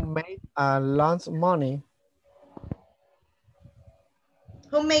 who made a lot of money?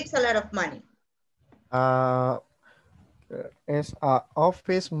 Who makes a lot of money? Is an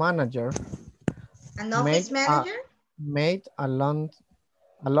office manager. An office manager? Made a lot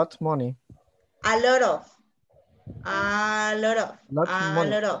money. A lot of. A lot of.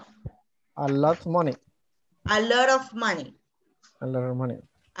 A lot of money. A lot of money. A lot of money.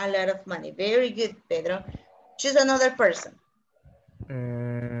 A lot of money. Very good, Pedro. Choose another person.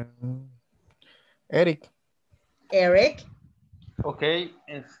 Eric. Eric. Okay,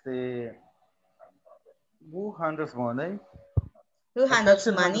 who handles money? Who handles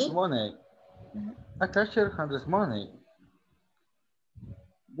money? A cashier handles money.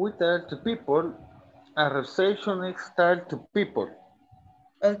 We tell to people, a receptionist tell to people.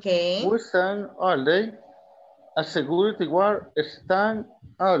 Okay. We stand all day. A security guard stand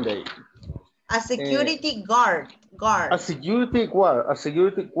all day. A security guard. A security guard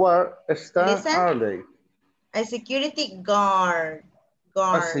stand all day. A security guard.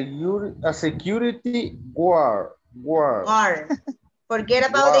 A security guard. Forget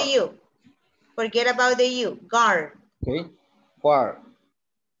about the U. Forget about the U. Guard. Okay. Guard.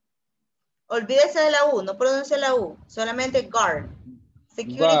 Olvídese de la U, no pronuncie la U. Solamente guard.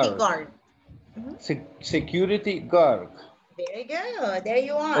 Security guard. Security guard. Very good. There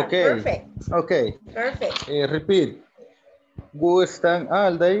you are. Okay. Perfect. Okay. Perfect. Repeat. We stand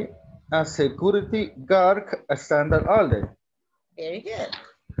all day. A security guard stand all day. Very good.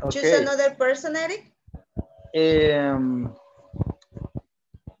 Okay. Choose another person, Eric.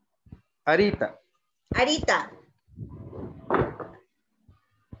 Arita. Arita.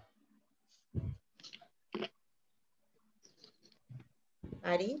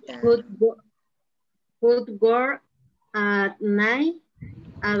 Arita. Food work at night.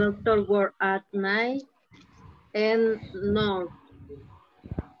 A doctor work at night. And nurse.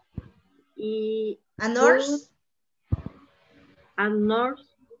 A nurse? at north,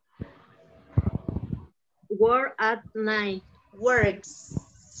 work at night. Works.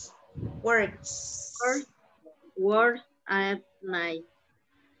 Work at night.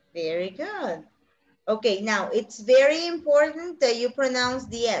 Very good. Okay, now it's very important that you pronounce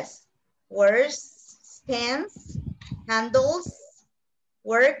the S. Works, stands, handles,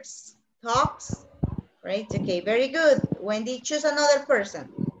 works, talks, right? Okay, very good. Wendy, choose another person.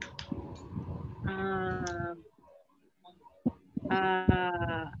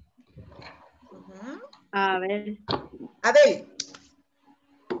 Abel.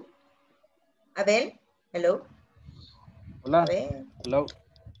 Abel, hello. Hola. Abel. Hello.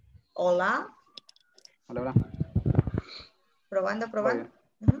 Hola. Hola, hola. Probando.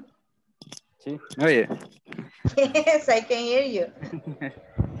 Sí, ¿me oye? Yes, I can hear you.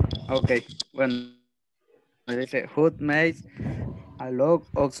 Ok, bueno. Me dice, who makes a lot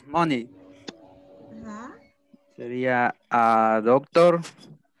of money? Sería a doctor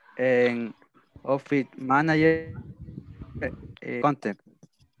en office manager content.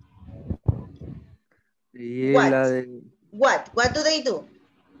 Y la de... What do they do?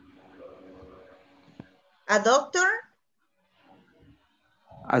 A doctor?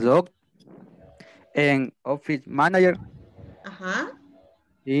 A doctor en office manager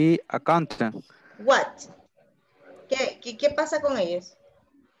y accountant. What? ¿Qué pasa con ellos?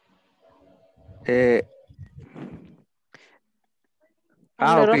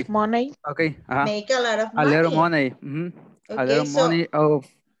 A lot ok. of money. Ok, ajá. Make a lot of A little money. money. A Okay, little so money of...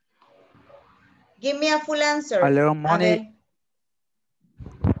 give me a full answer. A little money.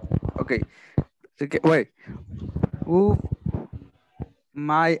 Ok. Así que, wait. Who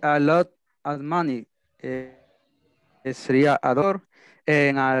my a lot of money? Sería a doctor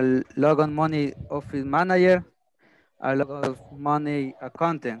en a lot of money office manager, a lot of money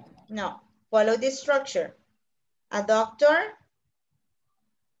accountant. No, follow the structure. A doctor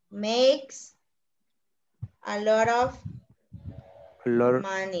makes a lot of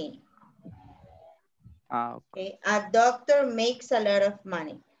money. Okay. A doctor makes a lot of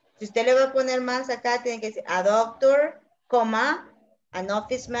money. Si usted le va a poner más acá, tiene que decir a doctor, coma, an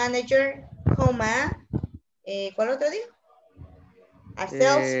office manager, coma, ¿cuál otro día? A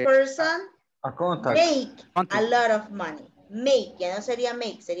salesperson, A contact. make a lot of money. Make, ya no sería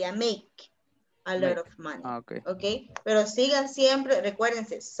make, sería make a lot of money. Okay. Pero sigan siempre,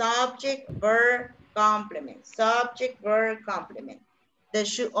 recuérdense, subject, verb, complement. Subject, verb, complement. That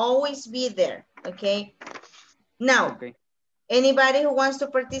should always be there. Okay. Now, anybody who wants to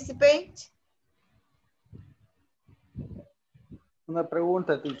participate? Una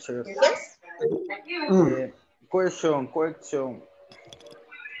pregunta, teacher. Yes. Question.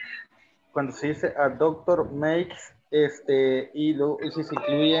 Cuando se dice a doctor makes, y si se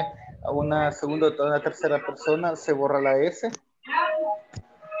incluye a una segunda o una tercera persona, ¿se borra la S?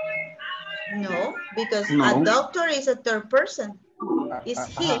 No, because a doctor is a third person. It's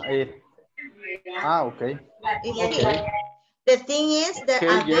he. Okay. It's he. The thing is that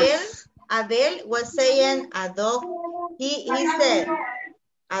Abel was saying a doctor. He said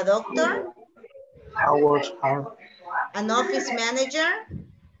a doctor, an office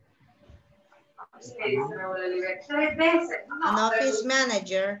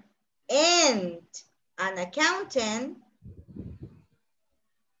manager, and an accountant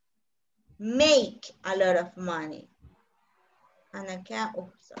make a lot of money. An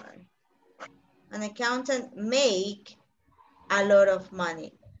accountant make a lot of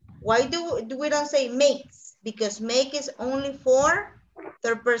money. Why do we don't say makes? Because make is only for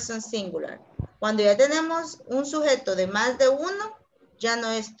third person singular. Cuando ya tenemos un sujeto de más de uno, ya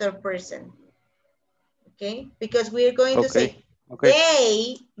no es third person. Okay? Because we're going to say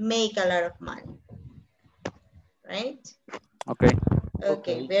they make a lot of money. Right?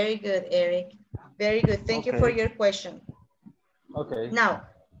 Okay, very good, Eric. Very good. Thank you for your question. Okay. Now,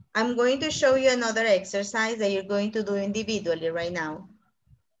 I'm going to show you another exercise that you're going to do individually right now.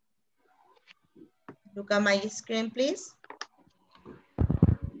 Look at my screen, please.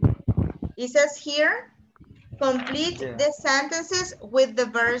 It says here, complete the sentences with the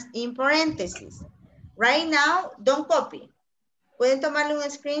verbs in parentheses. Right now, don't copy. Pueden tomarle un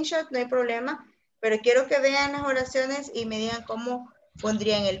screenshot, no hay problema, pero quiero que vean las oraciones y me digan cómo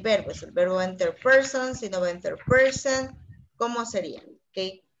pondrían el verbo. Si el verbo va en third person, si no va en third person, ¿cómo sería?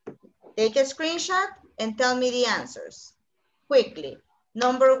 Okay. Take a screenshot and tell me the answers quickly.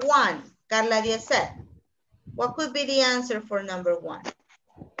 Number 1, Carla Dieset. What could be the answer for number 1?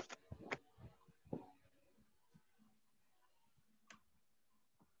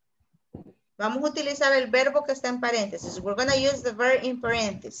 Vamos a utilizar el verbo que está en paréntesis. We're going to use the verb in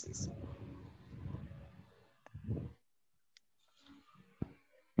parentheses.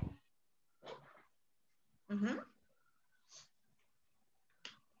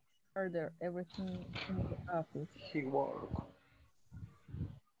 order everything in the office. He work.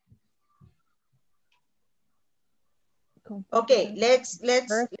 Okay, let's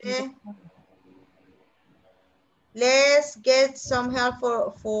get some help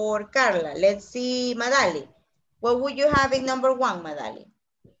for Carla. Let's see, Madali. What would you have in number 1, Madali?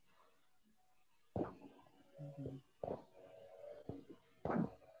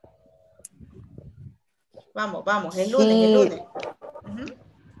 Vamos, vamos, el lunes, el lunes.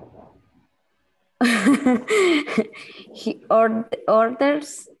 He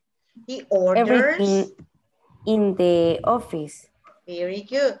orders. He orders everything in the office. Very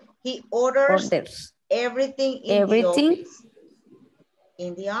good. He orders everything in the office.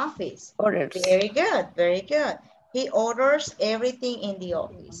 In the office. Orders. Very good, very good. He orders everything in the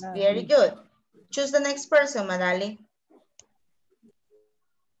office. Very good. Choose the next person, Madali.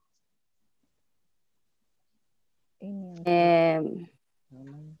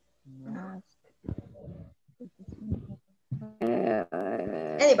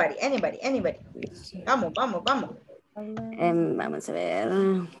 Anybody. Vamos. Vamos a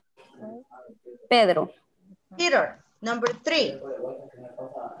ver. Pedro. Peter, number 3.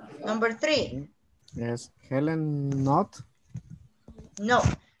 Number 3. Yes, Helen not. No.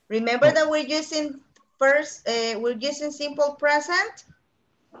 Remember that we're using simple present.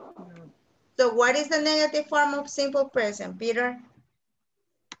 So what is the negative form of simple present, Peter?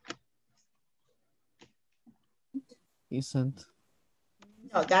 Isn't.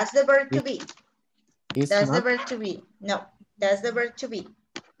 No, that's the verb to be. That's not. the verb to be. No, that's the verb to be.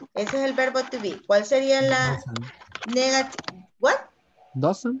 Ese es el verbo to be. ¿Cuál sería la negative? What?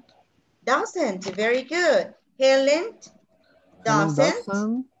 Doesn't. Doesn't. Very good. Helen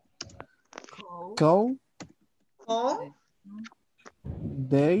doesn't call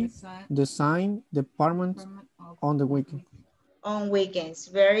they design department on the weekend. On weekends.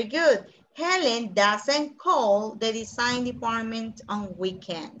 Very good. Helen doesn't call the design department on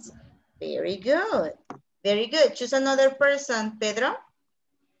weekends. Very good. Very good. Choose another person, Pedro.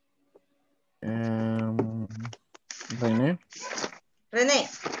 Rene.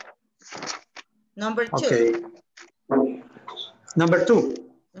 Number 2. Okay. Number 2.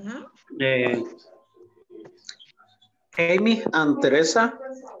 Amy and Teresa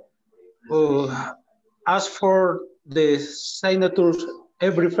ask for the signatures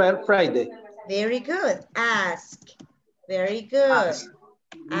every Friday. Very good. Ask. Very good.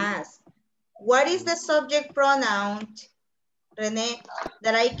 Ask. What is the subject pronoun, Rene,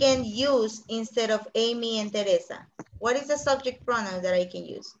 that I can use instead of Amy and Teresa? What is the subject pronoun that I can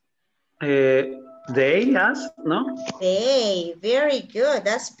use? They ask, no? They. Very good.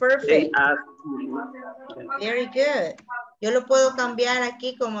 That's perfect. They ask. Very good. Yo lo puedo cambiar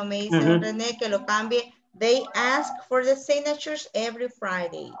aquí como me dice René que lo cambie. They ask for the signatures every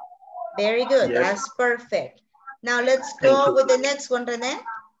Friday. Very good. Yes. That's perfect. Now let's go with the next one, René.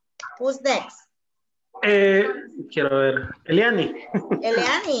 Who's next? Quiero ver. Eliani.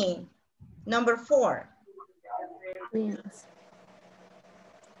 Eliani. Number 4.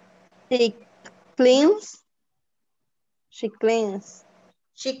 She cleans. She cleans.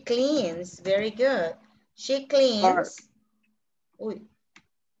 She cleans. Very good. She cleans.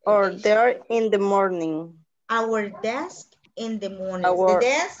 Or there in the morning. Our desk in the morning. The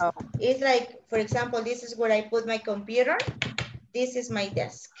desk is like, for example, this is where I put my computer. This is my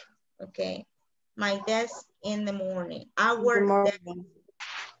desk. Okay. My desk in the morning. Our desk.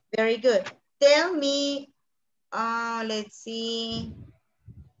 Very good. Tell me, let's see.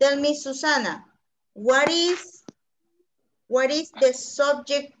 Tell me, Susana, what is the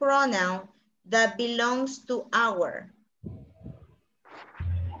subject pronoun that belongs to our?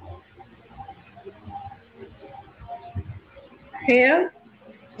 Her.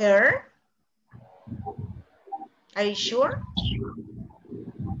 Her? Are you sure?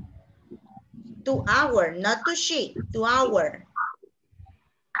 To our, not to she, to our.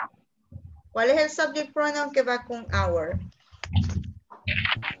 ¿Cuál es el subject pronoun que va con our?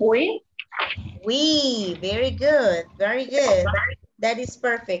 We. We, very good, very good. That is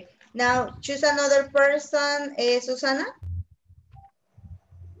perfect. Now, choose another person, Susana.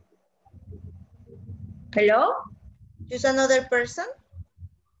 Hello. Choose another person.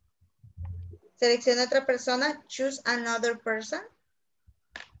 Selecciona otra persona. Choose another person.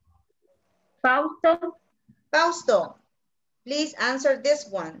 Fausto. Fausto, please answer this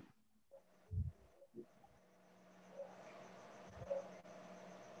one.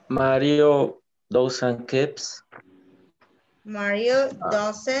 Mario doesn't keep. Mario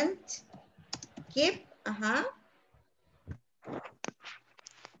doesn't keep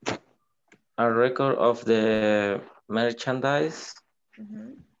A record of the merchandise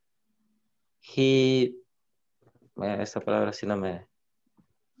He, esta palabra sí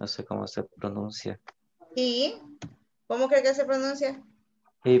no sé cómo se pronuncia. He, ¿cómo cree que se pronuncia?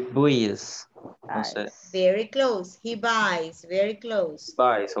 He buys, no sé. Very close. He buys. Very close.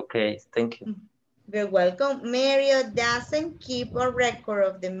 Buys, okay, thank you. You're welcome. Mario doesn't keep a record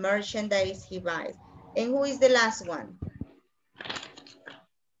of the merchandise he buys. And who is the last one?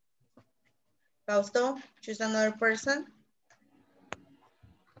 Fausto, choose another person.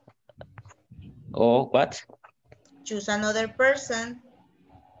 Oh, what? Choose another person.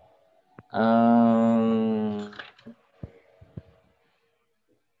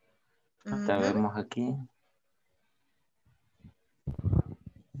 Vemos aquí.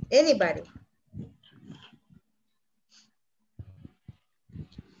 Anybody.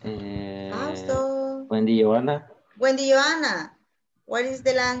 Fausto. Wendy Joanna. Wendy Joanna. What is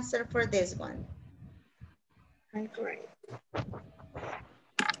the answer for this one?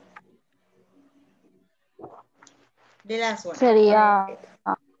 The last one. Sería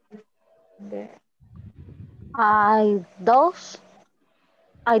I does.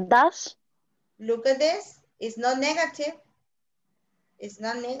 Look at this. It's not negative. It's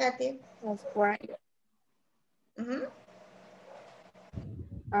not negative. That's right.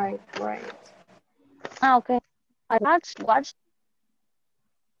 Right. Okay. I watch.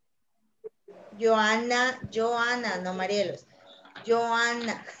 Joanna, no Marielos.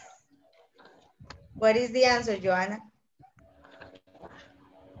 Joanna. What is the answer, Joanna?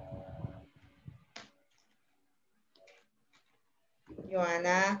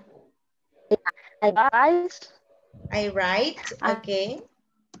 Joanna. I write. Okay.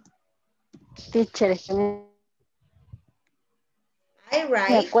 Teacher. I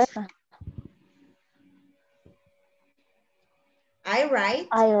write.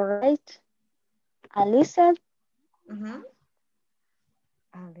 I listen.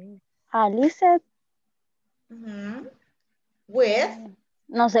 I listen. With.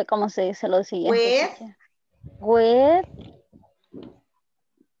 No sé cómo se dice lo siguiente. With.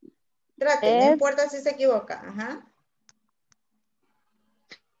 Trate, no importa si se equivoca.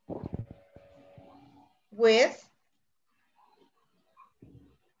 With.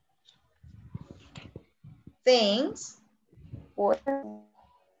 Things. With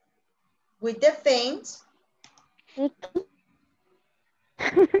the things.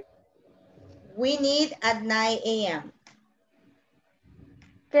 We need at 9 a.m.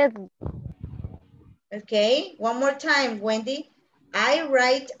 Okay, one more time, Wendy. I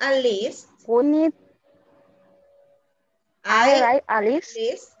write a list. I write a list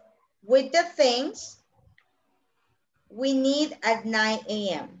with the things we need at 9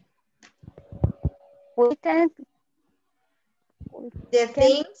 a.m. The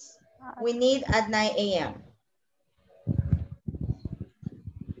things we need at 9 a.m.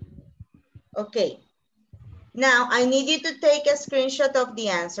 Okay. Now, I need you to take a screenshot of the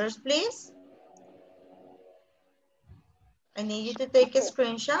answers, please. I need you to take a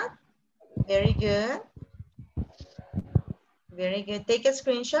screenshot. Very good. Very good. Take a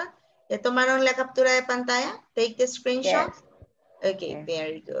screenshot. ¿Ya tomaron la captura de pantalla? Take the screenshot. Yes. Okay,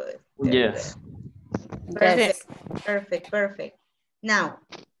 very good. Yes. Perfect. Perfect. Now,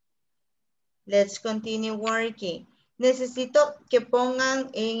 let's continue working. Necesito que pongan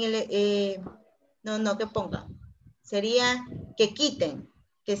en el... no que pongan. Sería que quiten.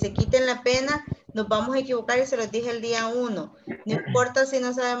 Que se quiten la pena. Nos vamos a equivocar y se los dije el día 1. No importa si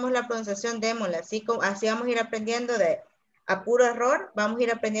no sabemos la pronunciación, démosla. Así vamos a ir aprendiendo a puro error. Vamos a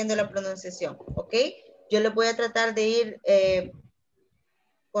ir aprendiendo la pronunciación. ¿Ok? Yo les voy a tratar de ir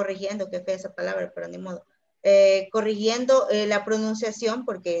corrigiendo, qué fea esa palabra, pero ni modo. Corrigiendo la pronunciación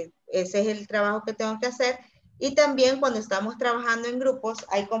porque ese es el trabajo que tengo que hacer. Y también cuando estamos trabajando en grupos,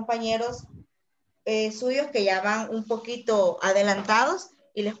 hay compañeros suyos que ya van un poquito adelantados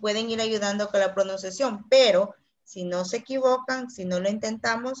y les pueden ir ayudando con la pronunciación, pero si no se equivocan, si no lo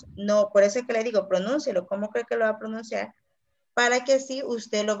intentamos, no, por eso es que le digo, pronúncielo, ¿cómo cree que lo va a pronunciar? Para que así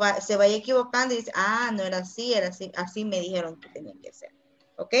usted se vaya equivocando y dice, no era así, así me dijeron que tenía que ser,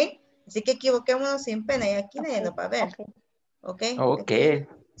 ¿ok? Así que equivoquémonos sin pena y aquí nadie nos va a ver, ¿ok? Aquí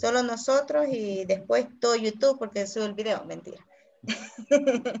solo nosotros y después todo YouTube porque sube el video, mentira.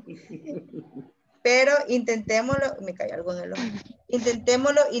 Pero intentémoslo, me cayó algo en el ojo.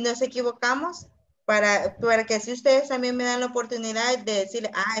 Intentémoslo y nos equivocamos para que así ustedes también me dan la oportunidad de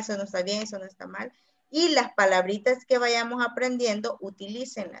decirle, eso no está bien, eso no está mal. Y las palabritas que vayamos aprendiendo,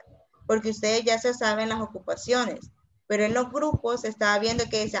 utilícenlas. Porque ustedes ya se saben las ocupaciones. Pero en los grupos estaba viendo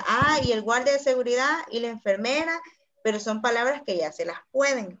que dice, y el guardia de seguridad y la enfermera, pero son palabras que ya se las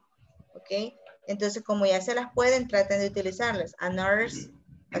pueden. ¿Ok? Entonces, como ya se las pueden, traten de utilizarlas. A nurse,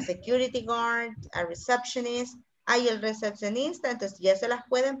 a security guard, a receptionist. Hay el recepcionista, entonces ya se las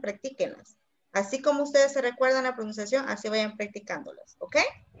pueden, practíquenlas. Así como ustedes se recuerdan la pronunciación, así vayan practicándolas, ¿ok?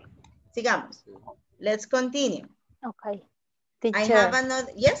 Sigamos. Let's continue. Ok. I have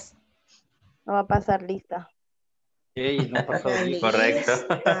another, yes? No va a pasar lista. Ey, no pasó bien. Correcto.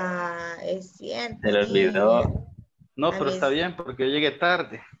 Es cierto. Se le olvidó. No, pero está bien porque yo llegué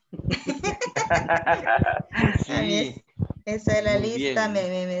tarde. Sí. Esa es la Muy lista,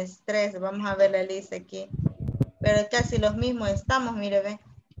 bien. me estresa. Vamos a ver la lista aquí. Pero casi los mismos estamos, mire, ve.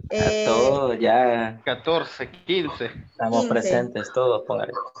 Todos ya 14, 15. estamos 15. presentes, todos,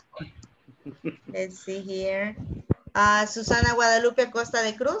 póngale. Let's see here. Susana Guadalupe Costa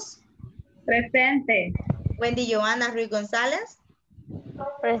de Cruz. Presente. Wendy Joana Ruiz González.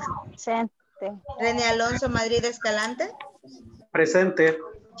 Presente. René Alonso Madrid Escalante. Presente.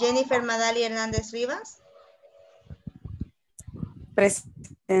 Jennifer Madali Hernández Rivas.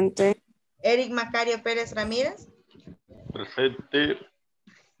 Presente. Eric Macario Pérez Ramírez. Presente.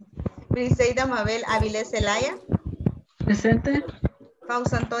 Briseida Mabel Avilés Zelaya. Presente.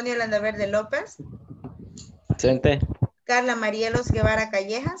 Fausto Antonio Landaverde López. Presente. Carla Marielos Guevara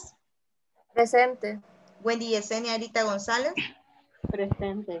Callejas. Presente. Wendy Yesenia Arita González.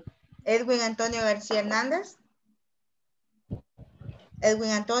 Presente. Edwin Antonio García Hernández.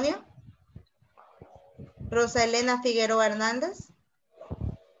 Edwin Antonio. Rosa Elena Figueroa Hernández.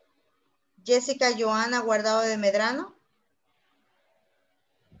 Jessica Joana Guardado de Medrano.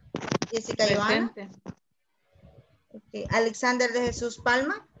 Jessica Joana. Okay. Alexander de Jesús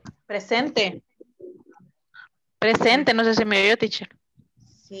Palma. Presente. Presente, no sé si me oyó, teacher.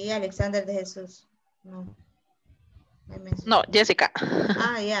 Sí, Alexander de Jesús. No. No, Jessica.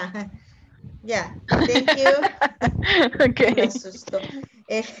 Ya. Ya. Thank you. Okay. Me asustó.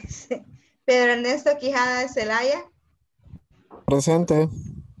 Pedro Ernesto Quijada de Celaya. Presente.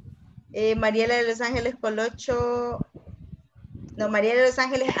 Mariela de Los Ángeles Colocho. No, Mariela de Los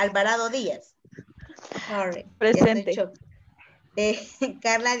Ángeles Alvarado Díaz. Sorry. Presente.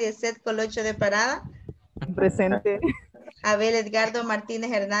 Carla Diezet Colocho de Parada. Presente. Abel Edgardo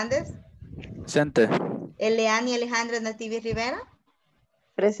Martínez Hernández. Presente. Eleani Alejandra Nativi Rivera.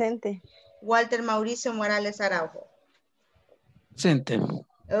 Presente. Walter Mauricio Morales Araujo. Presente.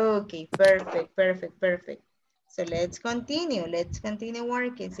 Okay, perfect. So let's continue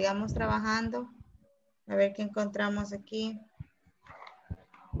working. Sigamos trabajando. A ver qué encontramos aquí.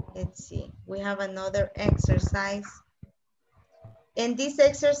 Let's see. We have another exercise. And this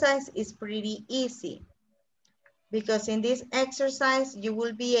exercise is pretty easy. Because in this exercise, you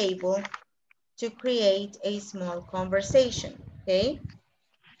will be able to create a small conversation, okay?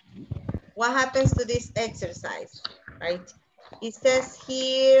 What happens to this exercise, right? It says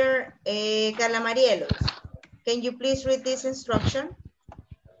here, Carla Marielos, can you please read this instruction?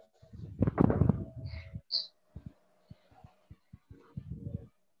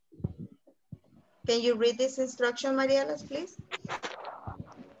 Can you read this instruction, Marielos, please?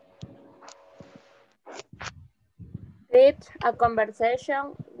 Create a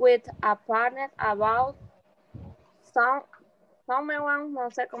conversation with a partner about someone, no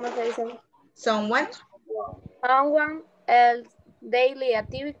sé cómo se dice. Someone Else daily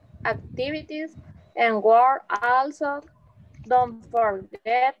activities and work. Also, don't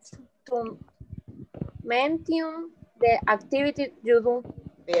forget to mention the activity you do.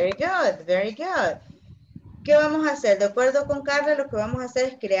 Very good. ¿Qué vamos a hacer? De acuerdo con Carla, lo que vamos a hacer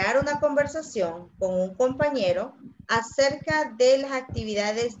es crear una conversación con un compañero acerca de las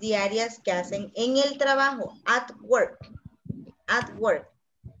actividades diarias que hacen en el trabajo, at work.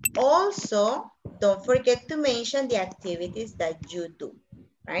 Also, don't forget to mention the activities that you do,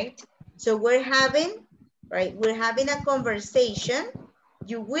 right? So we're having a conversation.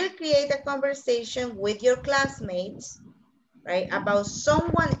 You will create a conversation with your classmates, right, about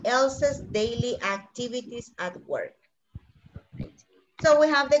someone else's daily activities at work. Right. So we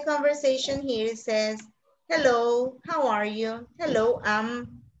have the conversation here. It says, hello, how are you? Hello,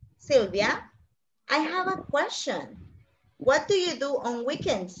 I'm Sylvia. I have a question. What do you do on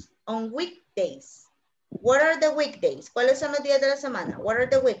weekends, on weekdays? What are the weekdays? ¿Cuáles son los días de la semana? What are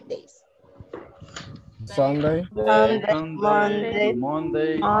the weekdays? Sunday. Monday,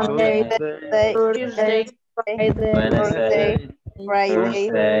 Tuesday, Wednesday, Thursday,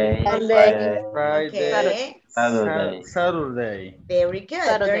 Okay. Saturday. Very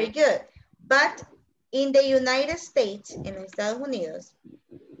good. But in the United States, en los Estados Unidos,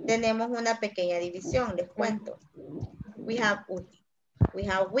 tenemos una pequeña división, les cuento. We have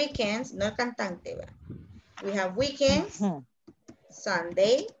weekends, no el cantante, ¿verdad? We have weekends,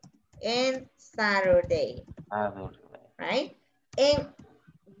 Sunday and Saturday, right? And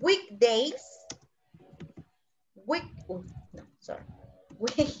weekdays,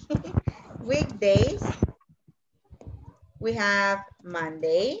 weekdays, we have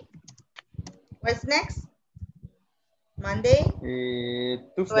Monday. What's next? Monday?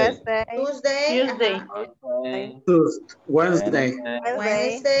 Tuesday. Tuesday. Wednesday.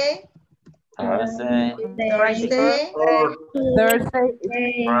 Wednesday. Thursday.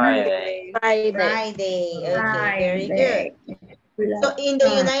 Thursday. Friday. Friday. Okay, very good. So in the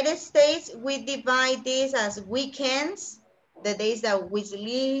United States, we divide this as weekends, the days that we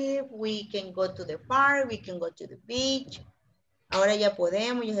sleep, we can go to the park, we can go to the beach. Ahora ya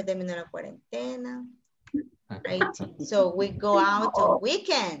podemos, ya se terminó la cuarentena. Right? So we go out on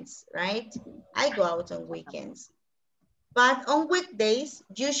weekends, right? I go out on weekends. But on weekdays,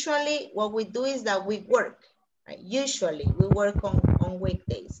 usually what we do is that we work. Right? Usually we work on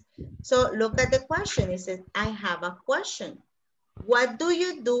weekdays. So look at the question. It says, I have a question. What do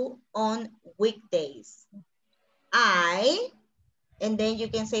you do on weekdays? And then you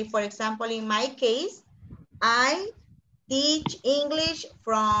can say, for example, in my case, I teach English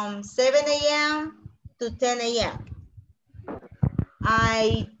from 7 a.m. to 10 a.m.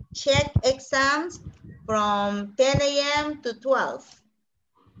 I check exams from 10 a.m. to 12.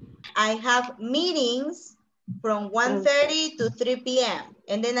 I have meetings from 1:30 to 3 p.m.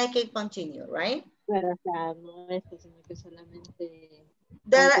 And then I can continue, right? Pero, o sea, no esto, sino que solamente...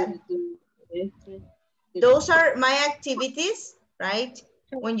 Those are my activities, right?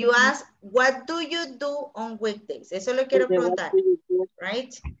 When you ask, what do you do on weekdays? Eso lo quiero preguntar,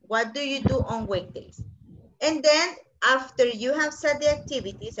 right? What do you do on weekdays? And then, after you have said the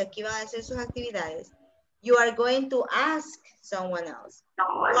activities, aquí van a hacer sus actividades, you are going to ask someone else,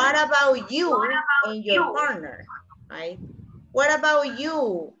 what about you and your partner, right? What about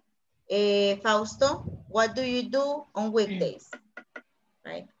you, Fausto? What do you do on weekdays,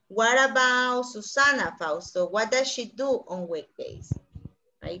 right? What about Susana, Fausto? What does she do on weekdays?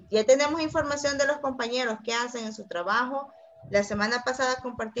 Right? Ya tenemos información de los compañeros que hacen en su trabajo. La semana pasada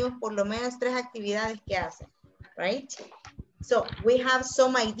compartimos por lo menos 3 actividades que hacen, right? So we have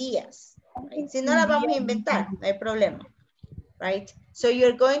some ideas. Right? Si no la vamos a inventar, no hay problema, right? So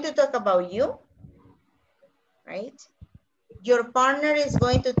you're going to talk about you, right? Your partner is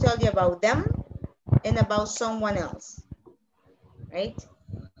going to tell you about them and about someone else, right?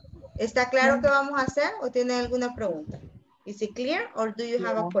 ¿Está claro qué vamos a hacer o tiene alguna pregunta? Is it clear or do you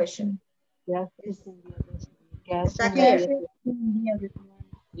have a question? ¿Está clear?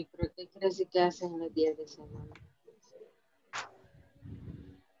 Yo creo que casi que hacen los días de semana.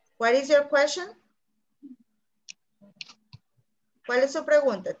 What is your question? ¿Cuál es su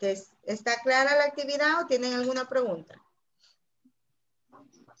pregunta? ¿Está clara la actividad o tienen alguna pregunta?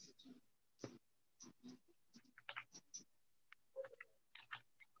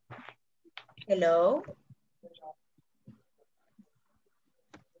 Hello.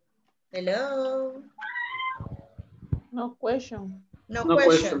 Hello. No question. No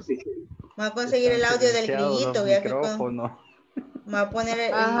question. Voy a conseguir el audio del grillito. Me voy a poner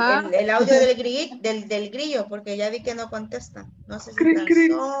el audio del grillo porque ya vi que no contesta. No sé si están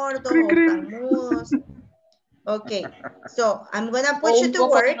sordos o están mudos. Ok. So, I'm going to put you to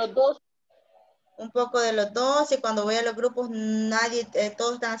work. Un poco de los dos y cuando voy a los grupos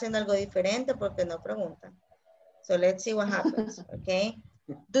todos están haciendo algo diferente porque no preguntan. So let's see what happens, okay?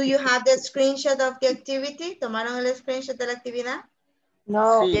 Do you have the screenshot of the activity? ¿Tomaron el screenshot de la actividad?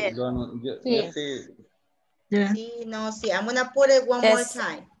 No. Sí, Yes. sí. Yeah. Sí, no, sí. I'm gonna put it one more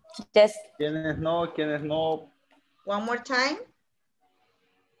time. Yes. ¿Quiénes no? ¿Quiénes no? One more time.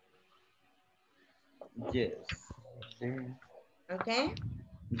 Yes. Okay.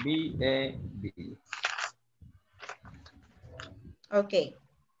 B-A-B. Okay.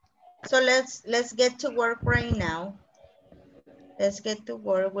 So let's get to work right now. Let's get to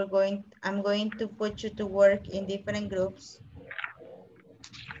work. I'm going to put you to work in different groups.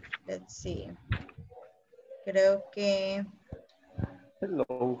 Let's see. Creo que Hello.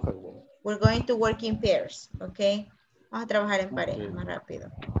 we're going to work in pairs, okay? Vamos a trabajar en pareja más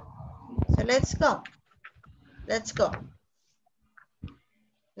rápido. So let's go. Let's go.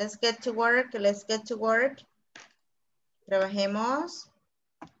 Let's get to work. Let's get to work. Trabajemos.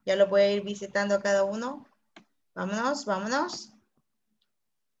 Ya lo voy a ir visitando a cada uno. Vámonos, vámonos.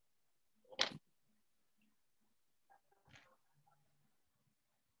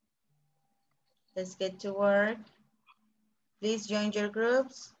 Let's get to work. Please join your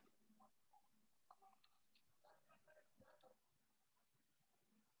groups.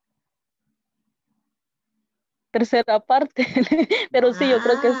 Tercera parte, pero sí, yo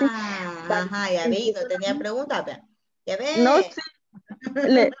creo que sí. Ajá, ya vi, no tenía preguntas. Ya ve. No, sí,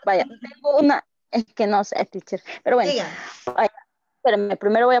 Vaya, tengo una, es que no sé, teacher, pero bueno, Diga. vaya, espérame,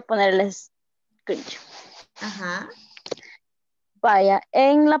 primero voy a poner el screenshot. Ajá. Vaya,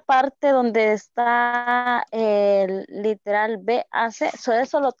 en la parte donde está el literal BAC,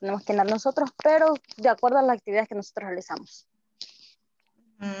 eso lo tenemos que llenar nosotros, pero de acuerdo a las actividades que nosotros realizamos.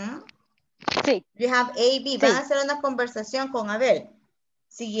 Sí. You have A, B. Van a hacer una conversación con Abel,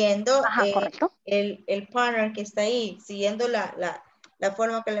 siguiendo el partner que está ahí, siguiendo la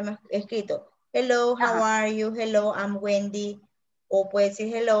forma que le hemos escrito. Hello, how are you? Hello, I'm Wendy. O puede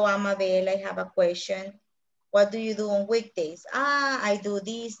decir, hello, I'm Abel, I have a question. What do you do on weekdays? I do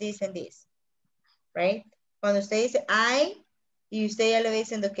this, this, and this. Right? Cuando usted dice I, y usted ya le va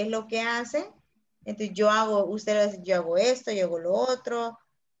diciendo qué es lo que hace, entonces usted le dice, yo hago esto, yo hago lo otro,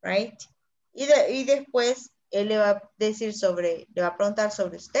 right? Y después él le va a decir le va a preguntar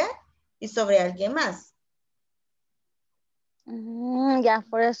sobre usted y sobre alguien más. Ya,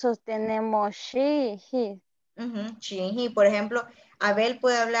 por eso tenemos she, he. She and he. Por ejemplo, Abel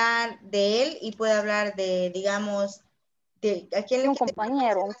puede hablar de él y puede hablar de, digamos, ¿a quién le un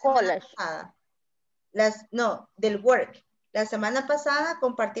compañero, un college. No, del work. La semana pasada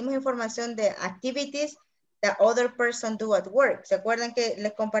compartimos información de activities that other person do at work. ¿Se acuerdan que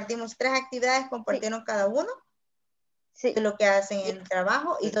les compartimos 3 actividades, compartieron cada uno? Sí. De lo que hacen en el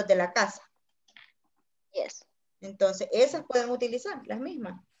trabajo y 2 de la casa. Yes. Entonces, esas pueden utilizar, las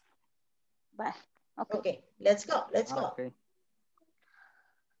mismas. Bye. Ok, let's go, let's go. Okay.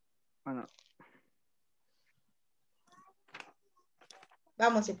 Bueno.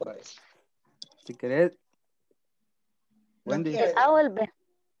 Vamos, si puedes. Si querés. No Wendy. quiero. ¿El A o el B?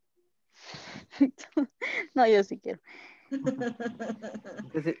 No, yo sí quiero.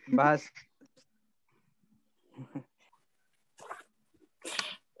 Entonces, vas.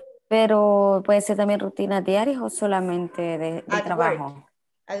 Pero puede ser también rutinas diarias o solamente de trabajo. Work.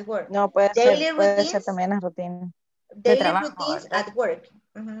 At work. No, puede Daily ser routines, también las rutinas. Daily routines at work.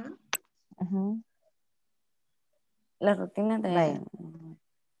 Las rutinas de...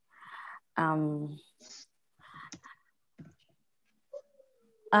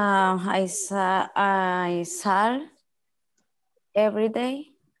 I sal every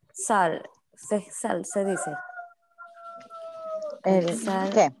day. Se dice. I sal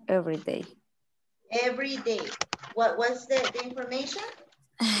 ¿Qué? every day. Every day. What's the information?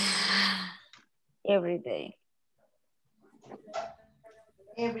 Every day.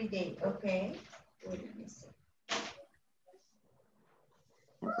 Every day, okay. Wait, let me see.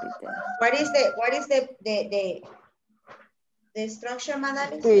 Every day. What is the structure,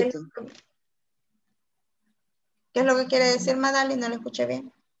 Madali? Sí. ¿Qué es lo que quiere decir, Madali? No lo escuché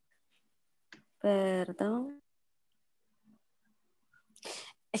bien. Perdón.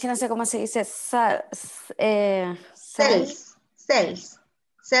 Es que no sé cómo se dice.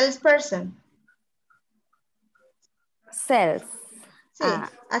 Salesperson. Sales. Sí,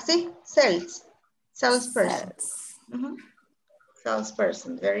 así, salesperson.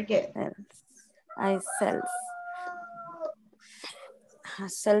 Salesperson, very good. I sales.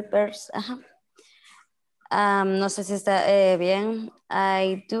 Salesperson. No sé si está bien.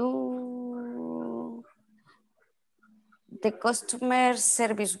 I do the customer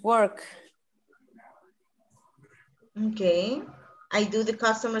service work. Okay. I do the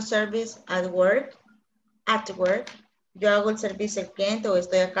customer service at work. Yo hago el servicio al cliente o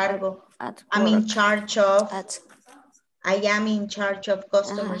estoy a cargo. I'm in charge of. I am in charge of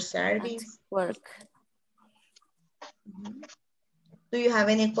customer service. Work. Do you have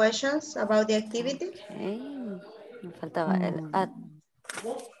any questions about the activity? Okay. Me faltaba el at.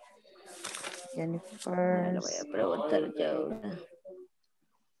 Jennifer. Le voy a preguntar yo.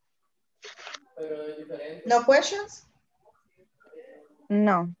 No questions?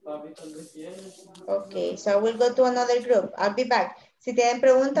 No. Okay, so we'll go to another group. I'll be back. Si tienen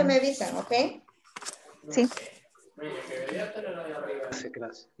preguntas, me avisan, ¿ok? Sí.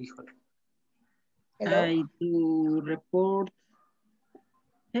 Hello. I do report.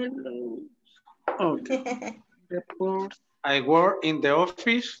 Hello. Okay. Report. I work in the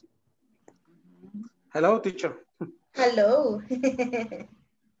office. Hello, teacher. Hello.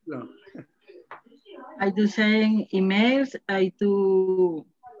 No. I do send emails. I do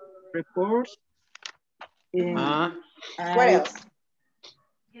reports. What else?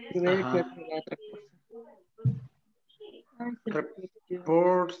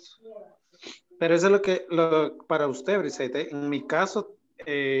 Reports. Pero eso es lo que para usted, Briseite. En mi caso,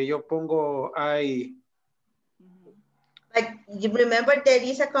 yo pongo Like, you remember there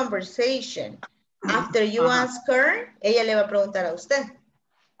is a conversation. After you ask her, ella le va a preguntar a usted.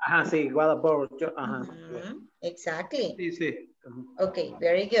 Ajá, sí, what about yo, ajá. Exactly. Sí, sí. Okay,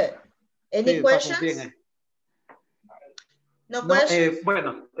 very good. Any Sí, questions? vamos bien. No No, questions?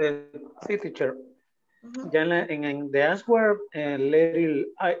 bueno, sí, teacher. Ya en the answer, letter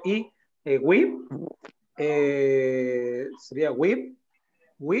I, we, sería we,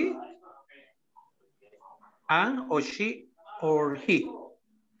 an, or she, or he.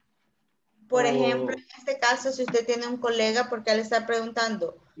 Por ejemplo, en este caso, si usted tiene un colega, porque él está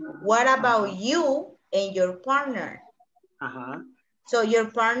preguntando, what about you and your partner? Ajá. So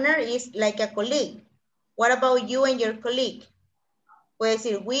your partner is like a colleague. What about you and your colleague? Puede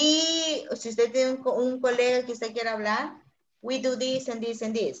decir, si usted tiene un colega que usted quiere hablar, we do this and this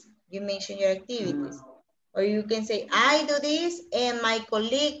and this. You mention your activities. Or you can say, I do this and my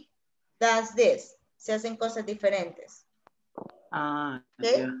colleague does this. Se hacen cosas diferentes. Ah,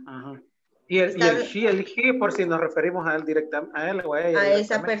 ¿Okay? ya, ajá. Y el she, el he, por si nos referimos a él directamente, a él o a ella a esa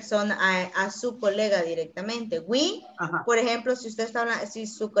directamente. persona, a su colega directamente. We, Ajá. por ejemplo, si usted está hablando, si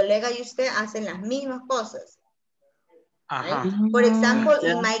su colega y usted hacen las mismas cosas. Ajá. Right? For example,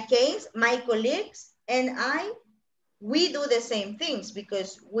 in my case, my colleagues and I, we do the same things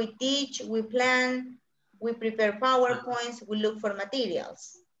because we teach, we plan, we prepare PowerPoints, we look for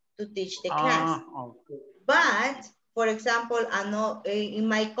materials to teach the class. Okay. But, for example, I know in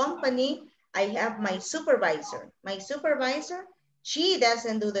my company, I have my supervisor. My supervisor, she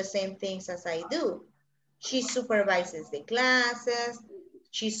doesn't do the same things as I do. She supervises the classes.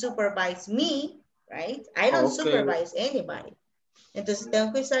 She supervises me, right? I don't supervise anybody. Entonces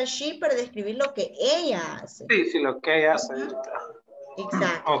tengo que usar she para describir lo que ella hace. Sí, sí, lo que ella hace.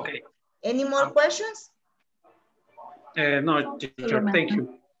 Exactly. Okay. Any more questions? No, teacher, thank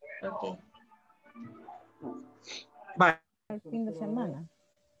you. Okay. Bye. El fin de semana.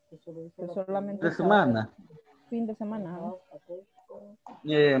 Que solamente De semana. fin de semana. ¿No?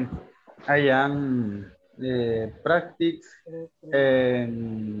 I am practice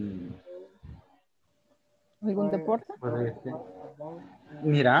 ¿Algún deporte?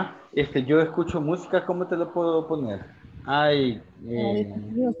 Mira, yo escucho música, ¿cómo te lo puedo poner? I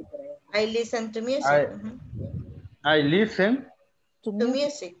listen to music. I listen to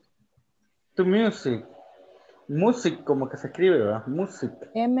music. To music. Music, como que se escribe, ¿verdad? Music.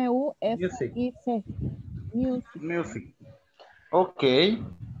 M-U-S-I-C. Music. Ok.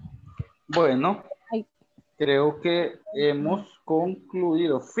 Bueno, creo que hemos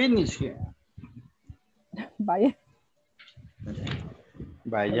concluido. Finish. Vaya.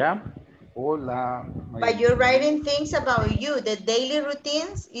 Vaya. Hola. But you're writing things about you. The daily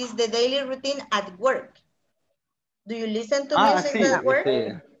routines is the daily routine at work. Do you listen to music sí, at work?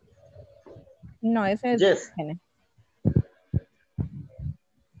 No, ese es... Yes.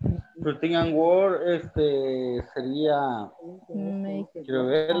 Routine and work, sería... Quiero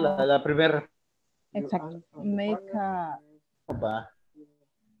ver la primera... Exacto. Make a...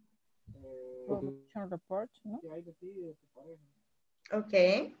 Production report, ¿no? Ok.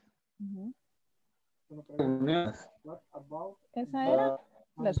 Esa era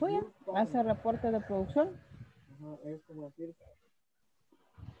la suya. Hace reporte de producción.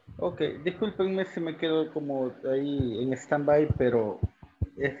 Ok, discúlpenme si me quedo como ahí en stand-by, pero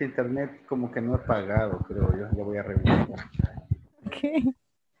este internet como que no he pagado, creo yo. Ya voy a revisar. ¿Qué?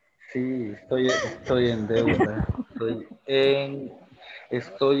 Sí, estoy en deuda.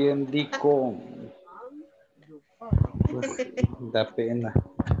 Estoy en DICO. Pues, da pena.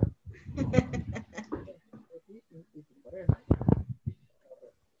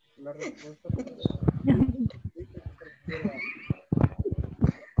 La respuesta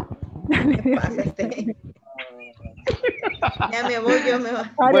Ya me voy, yo me voy.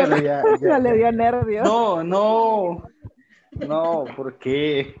 Bueno, ya. Le dio nervios. No, ¿por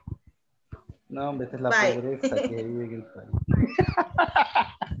qué? No, hombre, esta es la pobreza que vive en el país.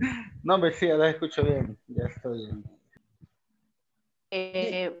 No, hombre, sí, ya la escucho bien. Ya estoy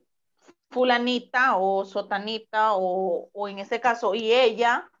en... Fulanita o sotanita o en este caso y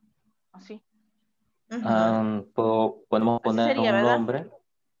ella, así. Podemos poner sería, un ¿verdad? nombre.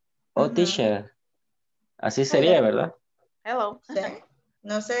 Teacher. Así sería, ¿verdad? Hello. ¿Sí?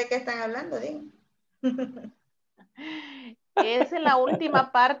 No sé de qué están hablando, digo. Es en la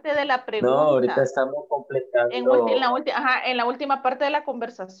última parte de la pregunta. No, ahorita estamos completando. En la última parte de la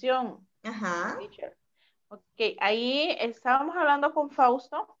conversación. Ajá. Teacher. Ok, ahí estábamos hablando con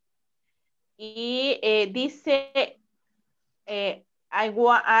Fausto y dice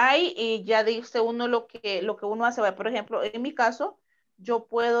y ya dice uno lo que uno hace. Por ejemplo, en mi caso, yo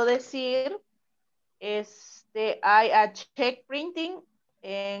puedo decir I a check printing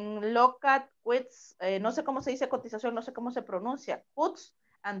en local quits, no sé cómo se dice cotización, no sé cómo se pronuncia, quits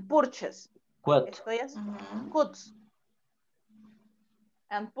and purchase. Estoy cuts.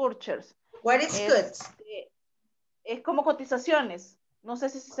 and purchase. What is goods? Es como cotizaciones. No sé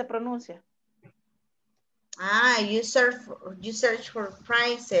si se pronuncia. Ah, you search for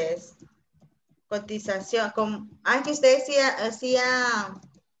prices. Cotización. Que usted hacía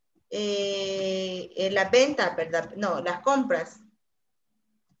la venta, ¿verdad? No, las compras.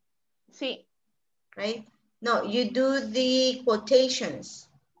 Sí. Right? No, you do the quotations.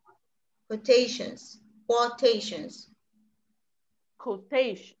 Quotations.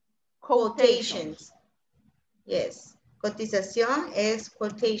 Yes. Cotización es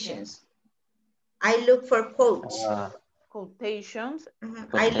quotations. I look for quotes. Quotations.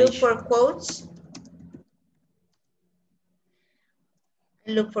 I look for quotes.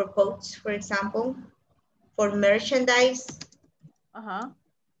 I look for quotes, for example, for merchandise.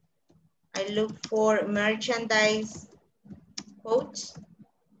 I look for merchandise quotes.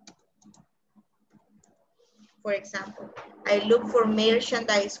 For example, I look for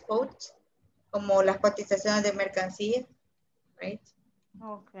merchandise quotes, como las cotizaciones de mercancía, right?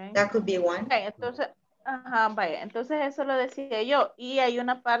 Okay. That could be one. Okay, entonces, vaya, entonces eso lo decía yo. Y hay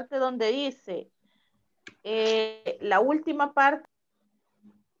una parte donde dice, la última parte.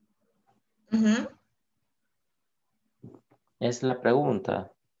 Es la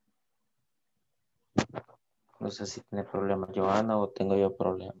pregunta. No sé si tiene problema Johanna o tengo yo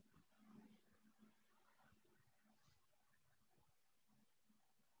problema.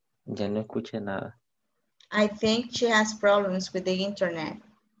 Ya no escuché nada. I think she has problems with the internet.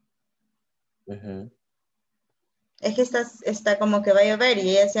 Es que está como que va a llover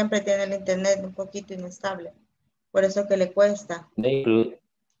y ella siempre tiene el internet un poquito inestable. Por eso que le cuesta.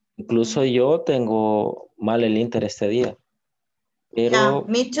 Incluso yo tengo mal el internet este día. Pero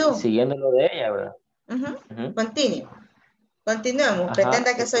me too. Siguiendo lo de ella, ¿verdad? Continuemos.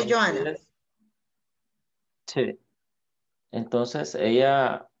 Pretenda que soy Johanna. Sí. Entonces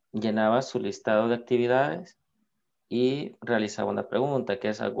ella llenaba su listado de actividades y realizaba una pregunta que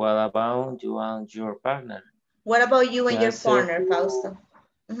es what about you and your partner? What about you and your partner, Fausto?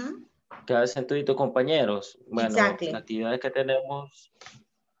 ¿Qué hacen tú y tus compañeros? Bueno, exactly. las actividades que tenemos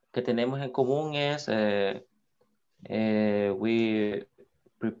en común es we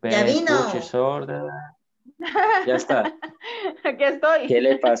prepare purchase order. Ya está. Aquí estoy. ¿Qué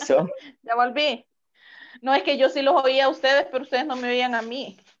le pasó? Ya volví. No, es que yo sí los oía a ustedes, pero ustedes no me oían a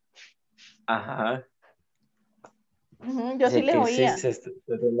mí. Ajá. Yo sí les oía. Sí, se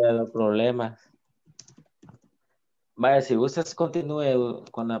los problemas. Vaya, si gustas, continúe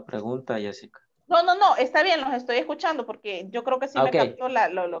con la pregunta, Jessica. No, está bien, los estoy escuchando porque yo creo que sí me captó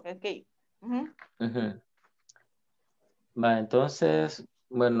lo que... Va, entonces,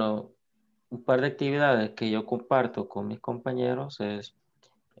 bueno, un par de actividades que yo comparto con mis compañeros es,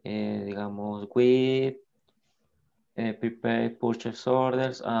 digamos, we prepare purchase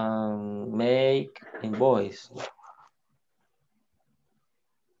orders and make invoice.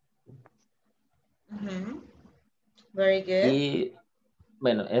 Very good. Y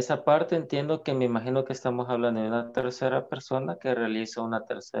bueno, esa parte entiendo que me imagino que estamos hablando de una tercera persona que realiza una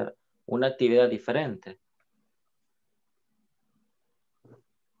actividad diferente.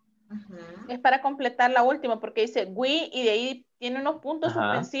 Es para completar la última porque dice we y de ahí tiene unos puntos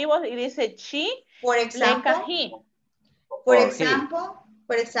suspensivos y dice she, for example, he. For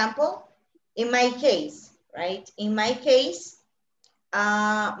example, in my case, right? In my case,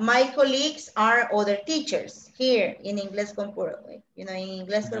 my colleagues are other teachers here in Inglés Corporativo. You know, in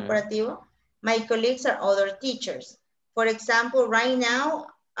Inglés Corporativo, my colleagues are other teachers. For example, right now,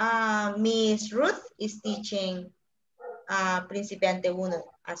 Miss Ruth is teaching Principiante 1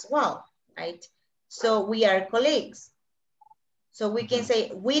 as well, right? So we are colleagues. So we can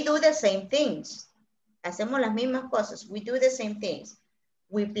say, we do the same things. Hacemos las mismas cosas. We do the same things.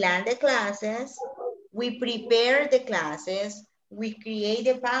 We plan the classes. We prepare the classes. We create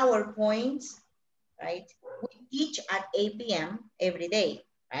the PowerPoints, right? We teach at 8 p.m. every day,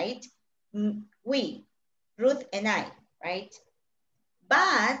 right? We, Ruth and I, right?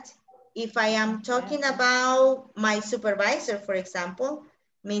 But if I am talking about my supervisor, for example,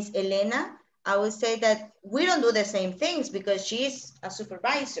 Miss Elena, I would say that we don't do the same things because she's a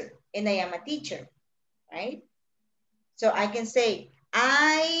supervisor and I am a teacher, right? So I can say,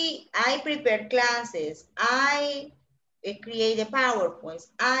 I prepare classes, I create the PowerPoints,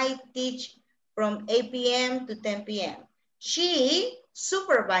 I teach from 8 p.m. to 10 p.m. She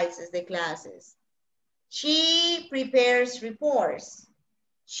supervises the classes. She prepares reports.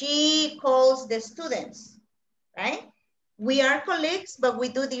 She calls the students, right? We are colleagues, but we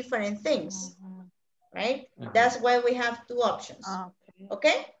do different things, right? That's why we have two options.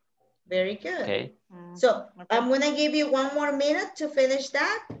 Okay? Very good. Okay. So I'm going to give you 1 more minute to finish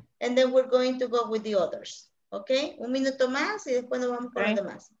that, and then we're going to go with the others. Okay, un minuto más y después nos vamos con los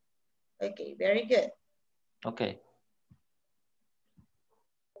demás. Okay, very good. Okay.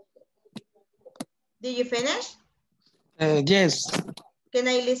 Did you finish? Yes. Can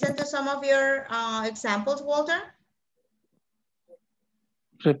I listen to some of your examples, Walter?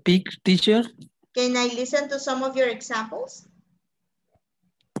 Repeat, teacher. Can I listen to some of your examples?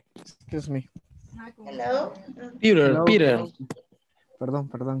 Excuse me. Hello? Peter, Hello. Peter.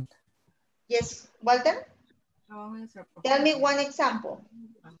 Perdón. Yes, Walter? Tell me one example.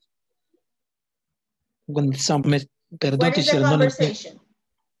 Perdón, What is the teacher, no le conversation?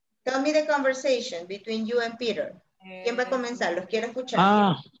 Tell me the conversation between you and Peter. ¿Quién va a comenzar? Los quiero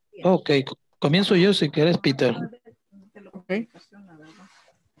escuchar. Ok. Comienzo yo si quieres, Peter. Ok.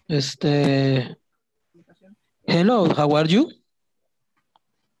 Hello, how are you?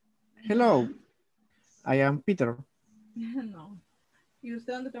 Hello. I am Peter. No. ¿Y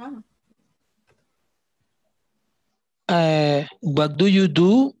usted dónde trabaja? What do you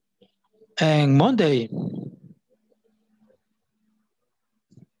do on Monday?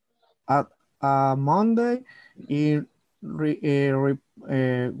 At Monday in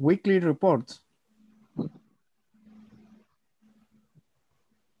weekly reports.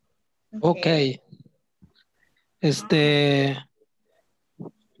 Okay.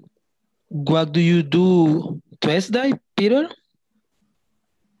 What do you do Tuesday, Peter?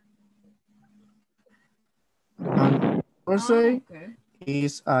 And Thursday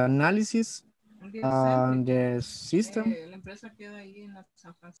is analysis on the system. La empresa queda ahí en la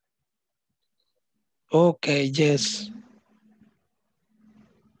San Francisco. Okay, yes.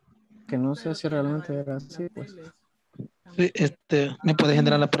 Que no sé si realmente era así, pues. Sí, me puedes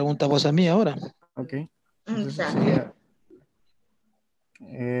generar la pregunta vos a mí ahora. Ok. Entonces sería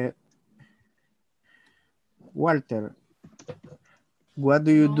Walter, what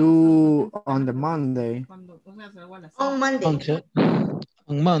do you do on the Monday? On Monday. On Monday.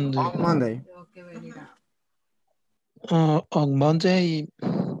 On Monday. On Monday,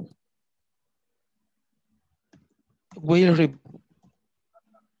 we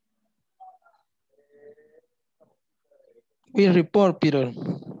report, Peter.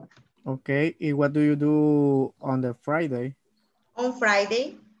 Okay. And what do you do on the Friday? On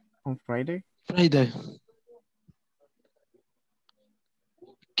Friday. On Friday? Friday.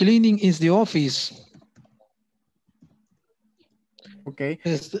 Cleaning is the office. Okay.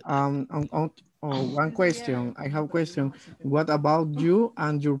 One question. I have a question. What about you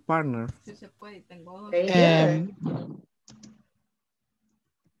and your partner? Visit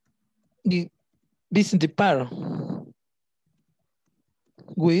the park.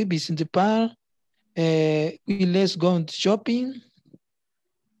 We visit the park. We let's go shopping.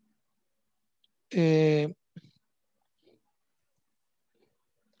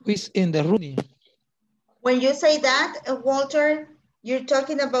 Who's in the room? When you say that, Walter, you're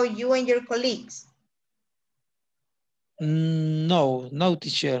talking about you and your colleagues. No,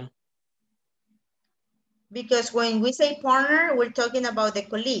 teacher. Because when we say partner, we're talking about the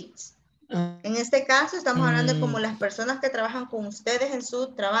colleagues. En este caso, estamos hablando como las personas que trabajan con ustedes en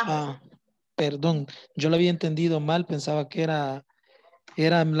su trabajo. Perdón, yo lo había entendido mal, pensaba que era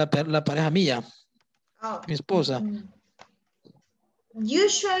la pareja mía, mi esposa.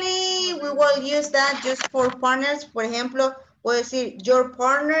 Usually, we will use that just for partners. Por ejemplo, puedo decir, your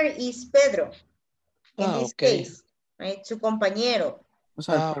partner is Pedro. In this case, right? Su compañero. O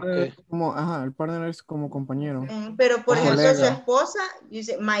sea, el partner es como compañero. Pero por ejemplo, colega. su esposa, you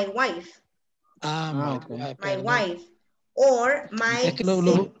say my wife. My wife. Or my... Es que lo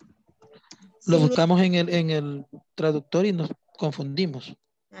buscamos en el traductor y nos confundimos.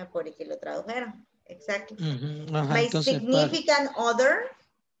 Porque lo tradujeron. Exacto. My significant other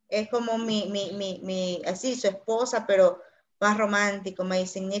es como así, su esposa, pero más romántico. My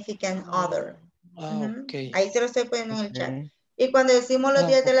significant other. Ahí te lo estoy poniendo en el chat. Y cuando decimos los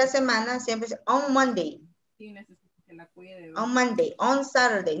días de la semana, siempre es on Monday. On Monday, on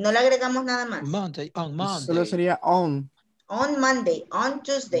Saturday. No le agregamos nada más. On Monday. Solo sería on. On Monday, on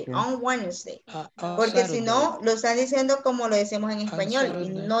Tuesday, on Wednesday. Porque si no, lo están diciendo como lo decimos en español. Y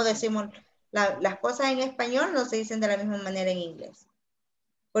no decimos, las cosas en español no se dicen de la misma manera en inglés.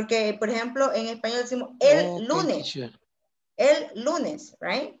 Porque, por ejemplo, en español decimos el lunes. El lunes,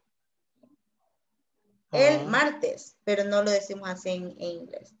 right? El martes, pero no lo decimos así en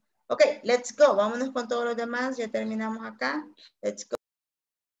inglés. Ok, let's go. Vámonos con todos los demás. Ya terminamos acá. Let's go.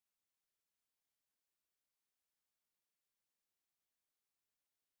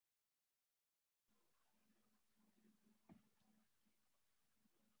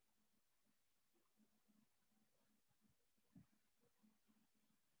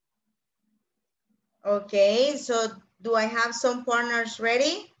 Okay, so do I have some partners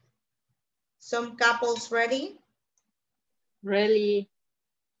ready? Some couples ready? Really.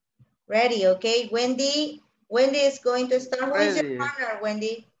 Ready, okay. Wendy is going to start. Who is your Ready. partner,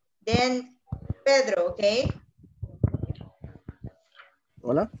 Wendy? Then Pedro, okay?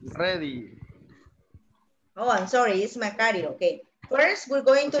 Hola. Ready. Oh, I'm sorry, it's Macario, okay. First, we're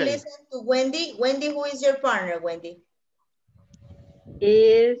going to Okay. listen to Wendy. Wendy, who is your partner, Wendy?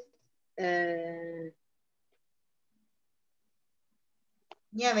 Is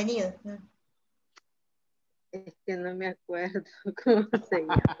Ni ha venido. es que no me acuerdo cómo se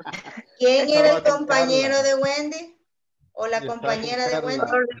llama. ¿Quién era el Estaba con compañero Carla. de Wendy? ¿O la Yo estaba con compañera de Wendy?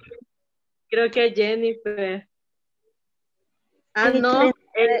 Carla. Creo que Jennifer. Ah, Sí, no. No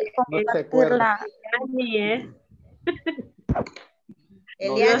se acuerda. Eliani es.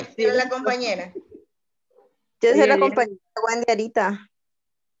 Eliana Yo era sí. la compañera. Yo soy la Eliani. compañera de Wendy ahorita.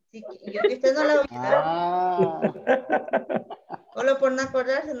 Sí, yo que usted no la hubiera. Ah. Solo por no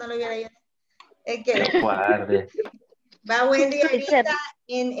acordarse, no lo hubiera yo. Okay. Guarde. Va Wendy ahorita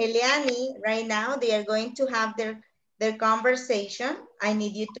and Eliani right now. They are going to have their conversation. I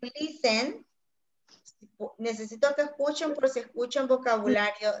need you to listen. Necesito que escuchen por si escuchan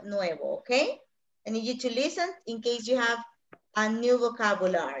vocabulario nuevo, okay? I need you to listen in case you have a new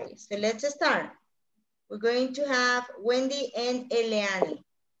vocabulary. So let's start. We're going to have Wendy and Eliani.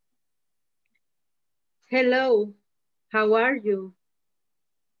 Hello. How are you?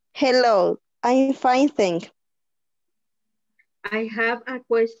 Hello, I'm fine, thanks. I have a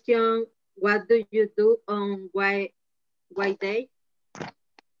question. What do you do on white day?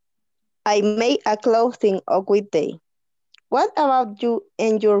 I make a clothing a weekday. What about you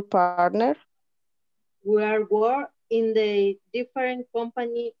and your partner? We are work in the different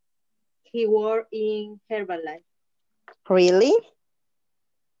company. He work in Herbalife. Really?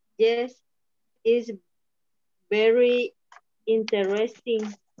 Yes, it's very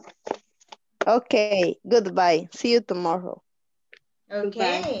interesting. Okay, goodbye. See you tomorrow.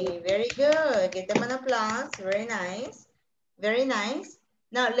 Okay, very good. Get them an applause. Very nice. Very nice.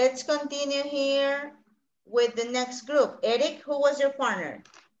 Now let's continue here with the next group. Eric, who was your partner?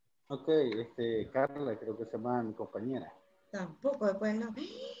 Ok, Carla, creo que se llama mi compañera. Tampoco, después no.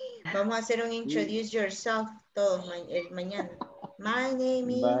 Vamos a hacer un introduce yourself todos mañana. My name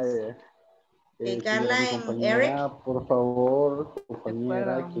is... Vaya. Okay, Mi Carla and compañera, Eric. por favor,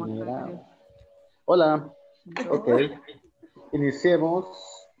 compañera, Recuerda, ¿quién era? Macario. Hola. Yo. Ok. Iniciemos.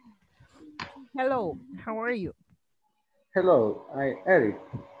 Hello, how are you? Hello, I'm Eric.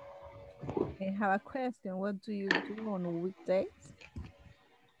 I have a question. What do you do on weekdays?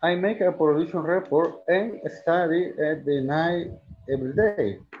 I make a production report and study at the night every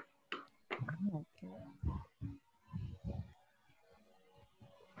day. Okay.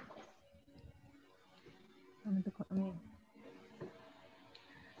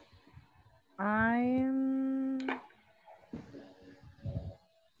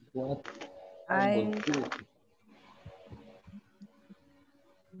 What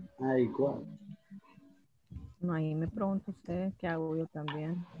I got. No, ahí me pregunto usted qué hago yo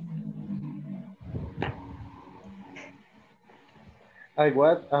también.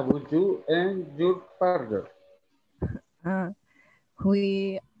 What about you and your partner?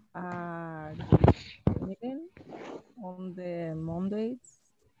 We are meeting on the Mondays,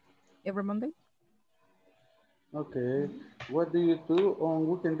 every Monday. Okay. What do you do on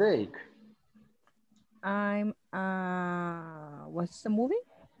weekend day? I'm watch the movie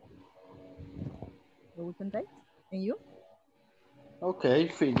the weekend day. And you? Okay,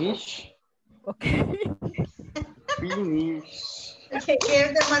 finish. Okay. Finish. Okay,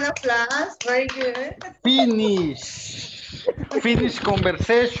 give them an applause. Very good. Finish. Finish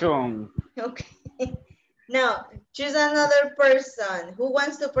conversation. Okay. Now, choose another person. Who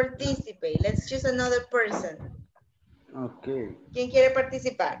wants to participate? Let's choose another person. Okay. ¿Quién quiere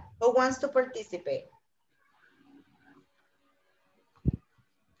participar? Who wants to participate?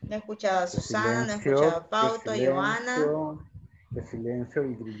 No he escuchado a Susana, no he escuchado a Pauto, Joana. Qué silencio,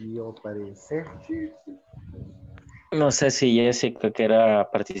 el grillo parece. No sé si Jessica quiera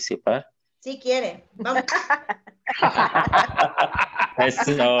participar. Sí quiere. Vamos.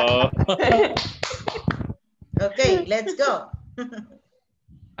 Eso. Okay, let's go.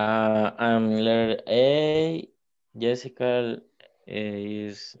 I'm letter A. Jessica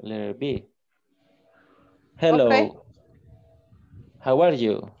is letter B. Hello. Okay. How are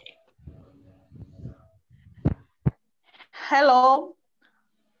you? Hello.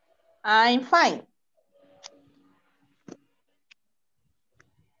 I'm fine.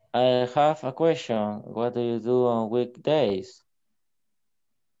 I have a question. What do you do on weekdays?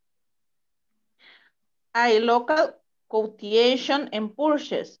 a local quotation and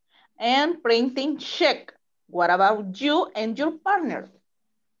purchase and printing check. What about you and your partner?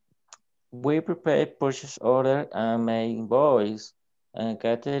 We prepare purchase order and make invoice, and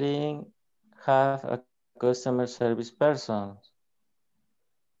catering have a customer service person.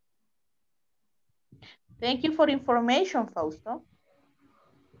 Thank you for information, Fausto.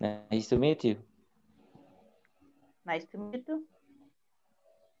 Nice to meet you. Nice to meet you.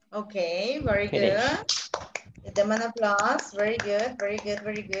 Okay, very good. Give them an applause. Very good, very good,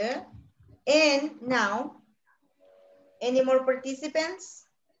 very good. And now, any more participants?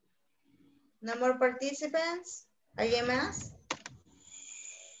 No more participants? ¿Alguien más?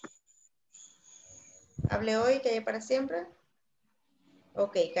 ¿Hable hoy, calle para siempre?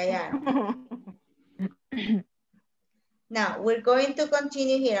 Ok, callaron. Now, we're going to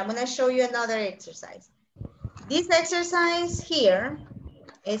continue here. I'm going to show you another exercise. This exercise here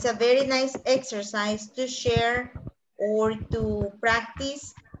is a very nice exercise to share or to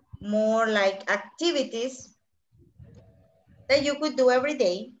practice more like activities that you could do every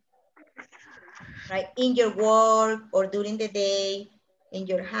day, right? In your work or during the day, in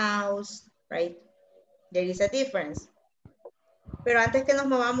your house, right? There is a difference. Pero antes que nos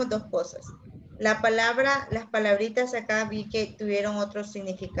movamos, dos cosas. La palabra, las palabritas acá vi que tuvieron otro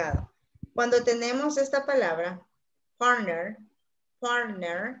significado. Cuando tenemos esta palabra, partner,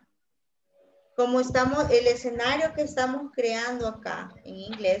 como estamos, el escenario que estamos creando acá en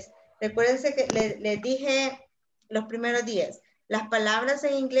inglés, recuérdense que les dije los primeros días, las palabras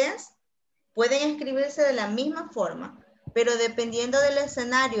en inglés pueden escribirse de la misma forma, pero dependiendo del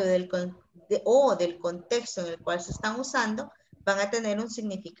escenario o del contexto en el cual se están usando, van a tener un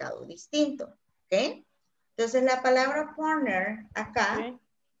significado distinto, ¿ok? Entonces la palabra partner acá,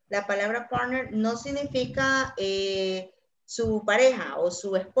 la palabra partner no significa su pareja o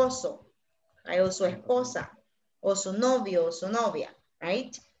su esposo, right? O su esposa, o su novio o su novia,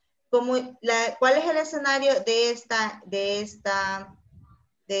 right? ¿Cuál es el escenario de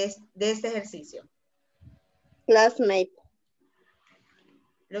este ejercicio? Classmate.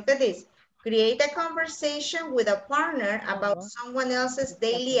 Look at this. Create a conversation with a partner about someone else's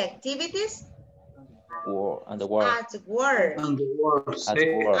daily activities And the work. at work.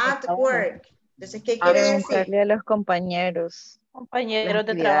 At work. Entonces, ¿qué quiere decir? Preguntarle a los compañeros. Compañeros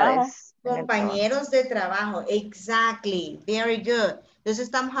de trabajo. Compañeros de trabajo, exactly, very good. Entonces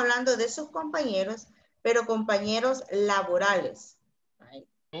estamos hablando de sus compañeros, pero compañeros laborales, right?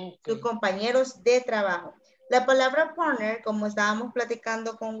 Sus compañeros de trabajo. La palabra partner, como estábamos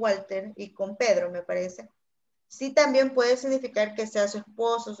platicando con Walter y con Pedro, me parece, sí también puede significar que sea su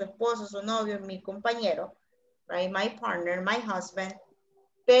esposo, su novio, mi compañero, right? My partner, my husband,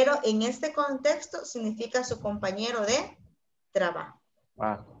 pero en este contexto significa su compañero de trabajo.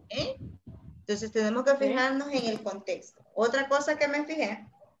 Wow. ¿Eh? Entonces tenemos que fijarnos en el contexto. Otra cosa que me fijé,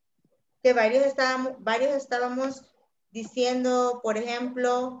 que varios estábamos diciendo, por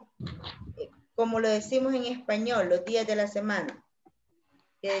ejemplo, como lo decimos en español, los días de la semana,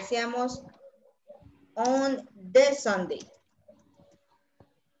 que decíamos on the Sunday,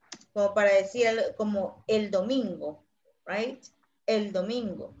 como para decir como el domingo, right? El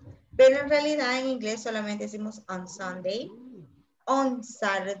domingo. Pero en realidad en inglés solamente decimos on Sunday, on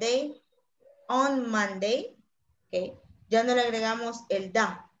Saturday, on Monday, ¿okay? Ya no le agregamos el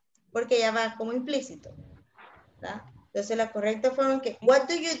da, porque ya va como implícito, ¿verdad? Entonces la correcta forma es que, what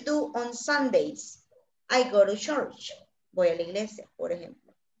do you do on Sundays? I go to church. Voy a la iglesia, por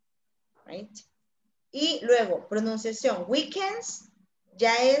ejemplo. Right? Y luego, pronunciación, weekends,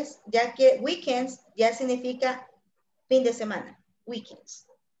 weekends ya significa fin de semana, weekends.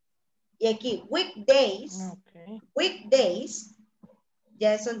 Y aquí, weekdays,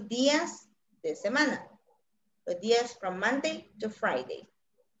 ya son días de semana. Los días from Monday to Friday.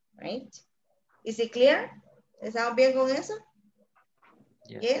 Right? Is it clear? ¿Estamos bien con eso?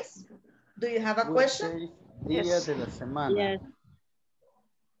 Yes. Do you have a question? Días de la semana. Yes.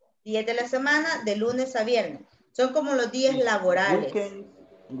 Días de la semana, de lunes a viernes. Son como los días laborales.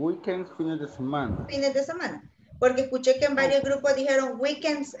 Weekends, fines de semana. Fines de semana. Porque escuché que en varios grupos dijeron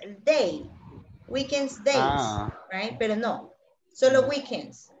weekends days, right? Pero no, solo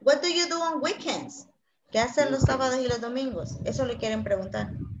weekends. What do you do on weekends? ¿Qué hacen los sábados y los domingos? Eso le quieren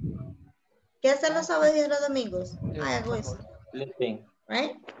preguntar. ¿Qué hacen los sábados y los domingos? I hago eso.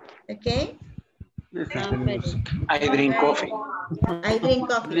 Right? Okay. I drink coffee. I drink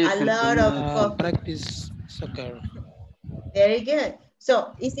coffee. A lot of coffee. Practice soccer. Very good.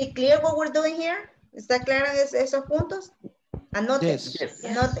 So, is it clear what we're doing here? ¿Está claro esos puntos? Anoten. Yes.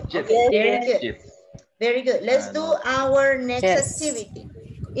 Anoten. Yes. Okay. Yes. Very good. Very good. Let's do our next activity.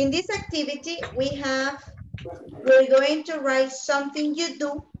 In this activity, we're going to write something you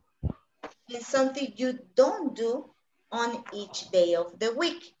do and something you don't do on each day of the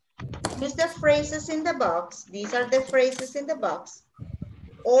week. Use the phrases in the box. These are the phrases in the box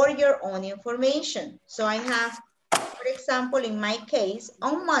or your own information. So I have, for example, in my case,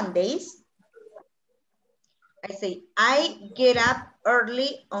 on Mondays, I say, I get up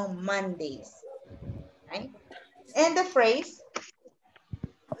early on Mondays, right? And the phrase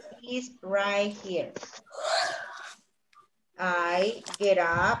is right here. I get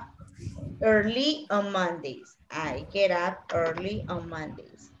up early on Mondays. I get up early on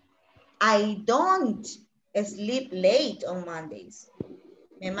Mondays. I don't sleep late on Mondays.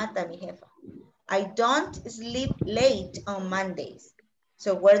 Me mata mi jefa. I don't sleep late on Mondays.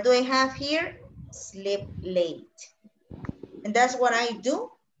 So what do I have here? Sleep late. And that's what I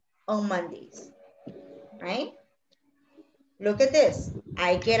do on Mondays, right? Look at this.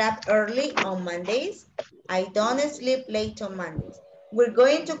 I get up early on Mondays. I don't sleep late on Mondays. We're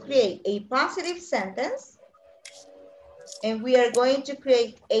going to create a positive sentence and we are going to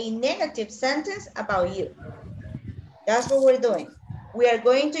create a negative sentence about you. That's what we're doing. We are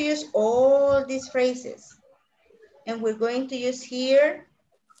going to use all these phrases and we're going to use here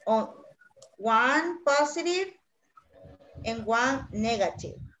on one positive and one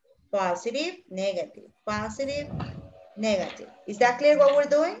negative. Positive, negative, positive, negative. Is that clear what we're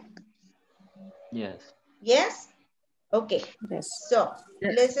doing? Yes. Yes? Okay. Yes. So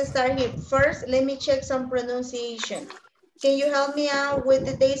let's start here. First, let me check some pronunciation. Can you help me out with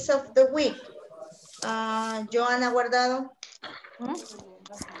the days of the week? Joana Guardado?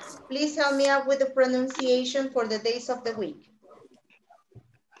 Please help me out with the pronunciation for the days of the week.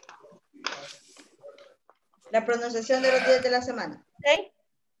 La pronunciación de los días de la semana. Okay.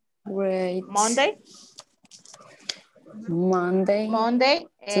 Great. Monday. Monday.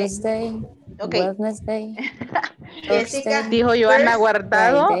 Tuesday. Okay. Wednesday. Jessica. Dijo Joana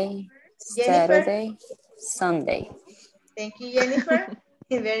Guardado. Friday. Jennifer. Saturday. Sunday. Thank you, Jennifer.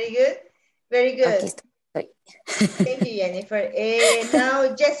 Very good. Very good. Aquí estoy. Thank you, Jennifer.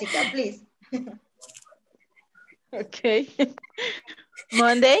 Now, Jessica, please. Okay.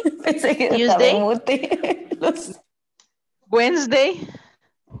 Monday, Tuesday, Wednesday,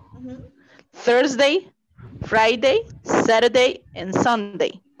 Thursday, Friday, Saturday, and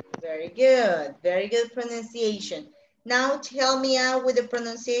Sunday. Very good. Very good pronunciation. Now tell me out with the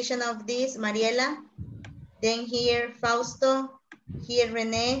pronunciation of this, Mariela. Then here, Fausto. Here,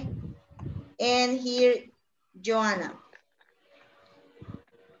 Renee. And here, Joanna.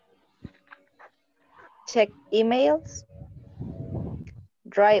 Check emails.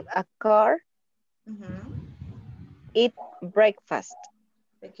 Drive a car. Eat breakfast.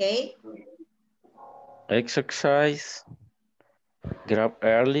 Okay. Exercise. Get up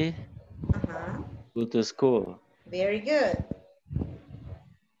early. Go to school. Very good.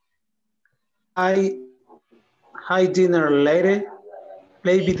 I dinner later,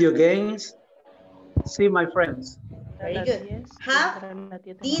 play video games, see my friends. Very good. Have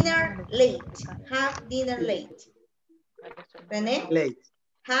dinner late. Have dinner late. Rene? Late.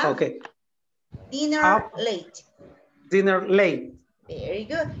 Have okay. Dinner late. Dinner late. Very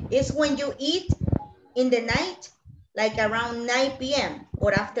good. It's when you eat in the night, like around 9 p.m.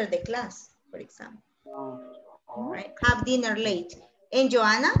 or after the class, for example. Right? Have dinner late. And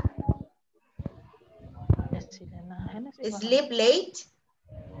Joanna? Sleep late.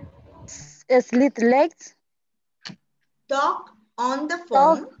 Sleep late. Talk on the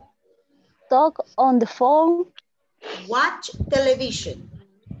phone. Talk on the phone. Watch television.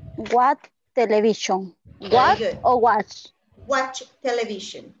 Watch television. Watch or watch? Watch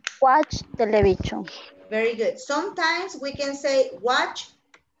television. Watch television. Very good. Sometimes we can say watch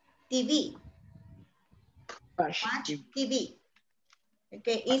TV. Watch TV.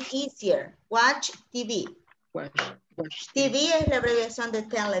 Okay, it's easier. Watch TV. TV es la abreviación de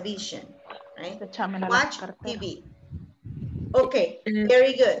television, right? Watch TV. Okay,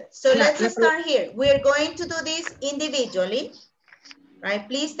 very good. So let's start here. We're going to do this individually, right?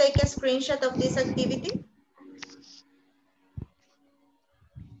 Please take a screenshot of this activity.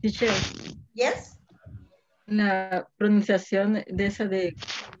 Teacher. Yes. La pronunciación de esa de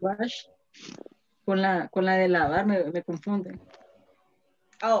wash con la de lavar me confunde.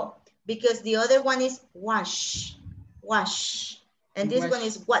 Oh, because the other one is wash. Wash. And this one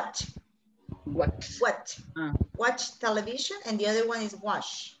is what? What? Watch television and the other one is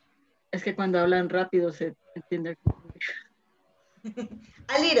wash. Es que cuando hablan rápido se entiende.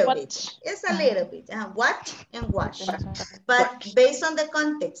 A little bit. It's a little bit. Watch and wash. But based on the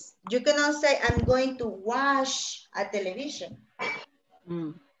context, you cannot say, I'm going to wash a television.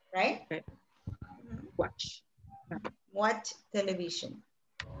 Right? Okay. Watch. Watch television.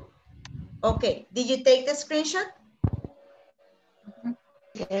 Okay, did you take the screenshot?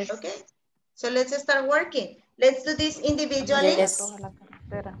 Yes. Okay, so let's start working. Let's do this individually. Yes.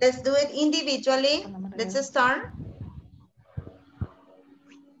 Let's do it individually. Let's start.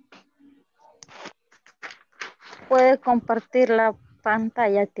 Puede compartir la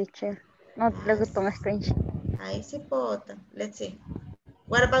pantalla, teacher. No le gustó un screenshot. Ahí sí puedo. Let's see.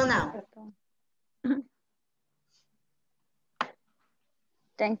 What about now?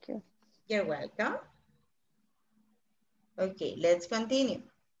 Thank you. You're welcome. Okay, let's continue.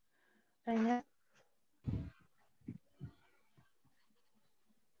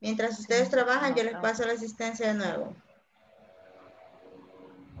 Mientras ustedes trabajan, yo les paso la asistencia de nuevo.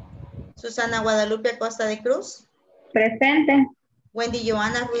 Susana Guadalupe Acosta de Cruz. Presente. Wendy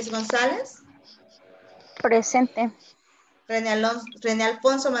Joana Ruiz González. Presente. René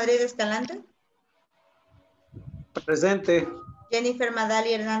Alfonso Madrid Escalante. Presente. Jennifer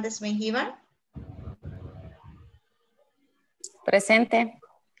Madali Hernández Mengíbar. Presente.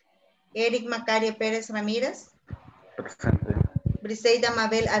 Eric Macario Pérez Ramírez. Presente. Briseida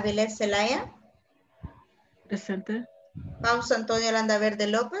Mabel Avilés Zelaya. Presente. Pausa Antonio Landaverde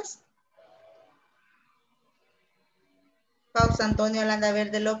López. Pausa Antonio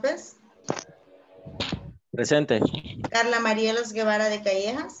Landaverde López. Presente. Carla Marielos Guevara de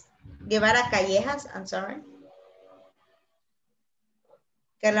Callejas. Guevara Callejas, I'm sorry.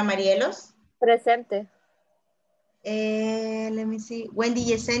 Carla Marielos. Presente. Let me see. Wendy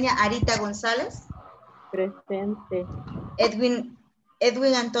Yesenia Arita González. Presente.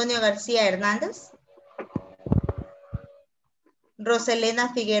 Edwin Antonio García Hernández.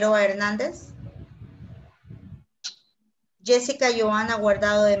 Roselena Figueroa Hernández. Jessica Joana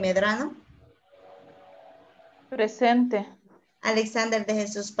Guardado de Medrano. Presente. Alexander de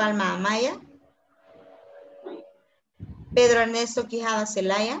Jesús Palma Amaya. Pedro Ernesto Quijada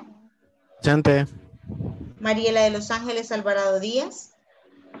Zelaya. Presente. Mariela de Los Ángeles Alvarado Díaz.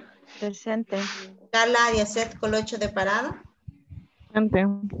 Presente. Carla Adiacet Colocho de Parada. Presente.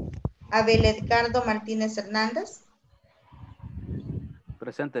 Abel Edgardo Martínez Hernández.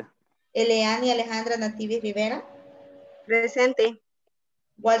 Presente. Eleani Alejandra Nativi Rivera. Presente.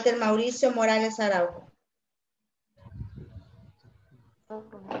 Walter Mauricio Morales Araujo.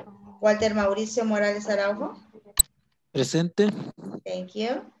 Walter Mauricio Morales Araujo. Presente. Thank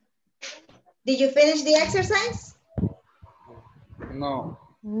you. Did you finish the exercise? No.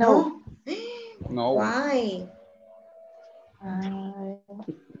 No. No. Why?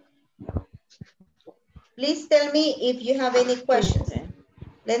 Please tell me if you have any questions.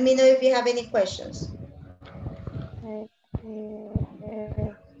 Let me know if you have any questions.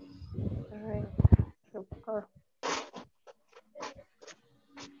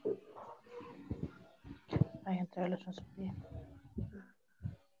 Ay, entre los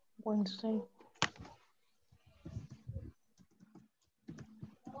Wednesday.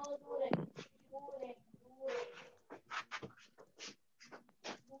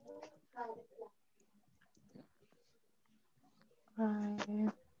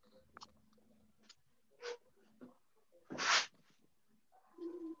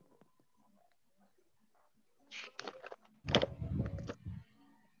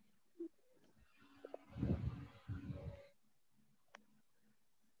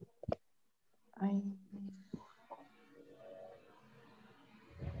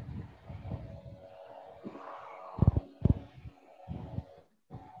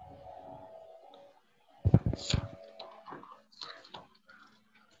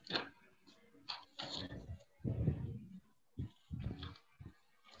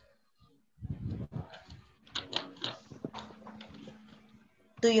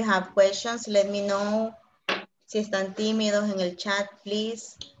 Do you have questions? Let me know. Si están tímidos en el chat,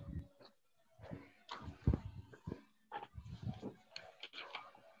 please.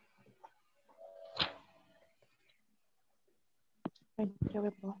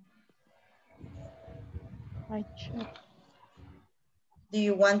 Do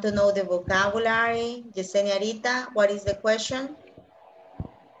you want to know the vocabulary? Yesenia Rita, what is the question?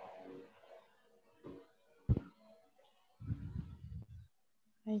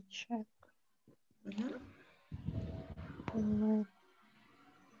 I check.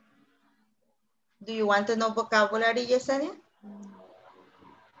 Do you want to know vocabulary, Yesenia?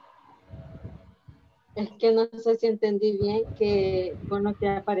 Es que no sé si entendí bien que con lo que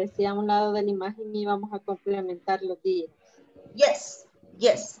aparecía a un lado de la imagen íbamos a complementar los días. Yes,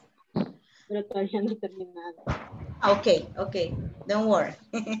 yes. Pero todavía no he terminado. Okay, okay. Don't worry.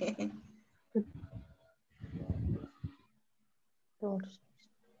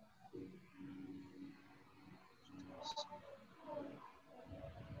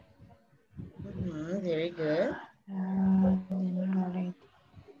 Very good.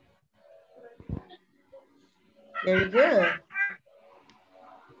 Very good.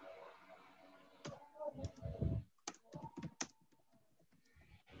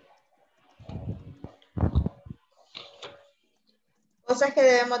 Cosas que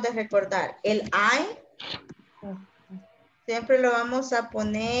debemos de recordar. El I siempre lo vamos a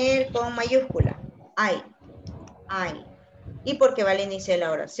poner con mayúscula. I. Y porque va al inicio de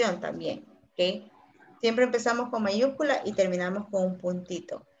la oración también. ¿Ok? Siempre empezamos con mayúscula y terminamos con un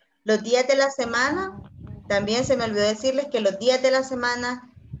puntito. Los días de la semana, también se me olvidó decirles que los días de la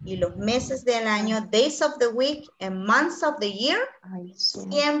semana y los meses del año, days of the week and months of the year,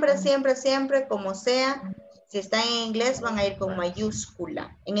 siempre, siempre, siempre, como sea, si están en inglés van a ir con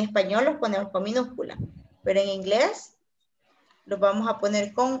mayúscula. En español los ponemos con minúscula, pero en inglés los vamos a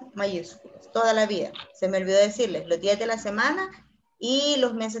poner con mayúsculas toda la vida. Se me olvidó decirles los días de la semana y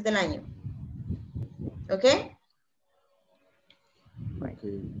los meses del año. ¿Ok?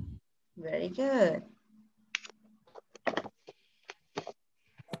 Okay. Very good.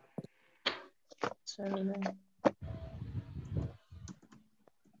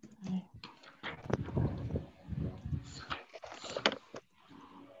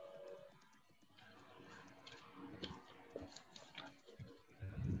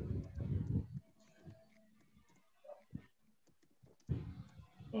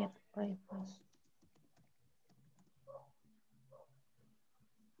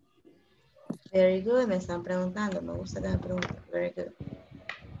 Very good, me están preguntando, me gusta que me pregunten. Very good.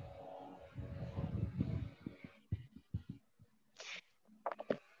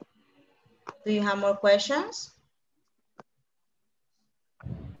 Do you have more questions?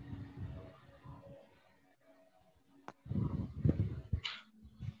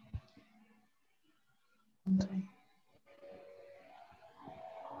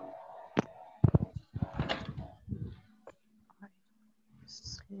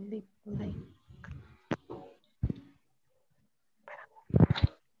 Sleep late.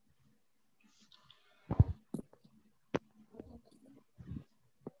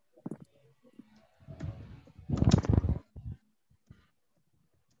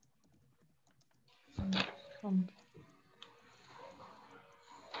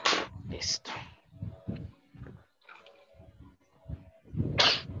 Listo.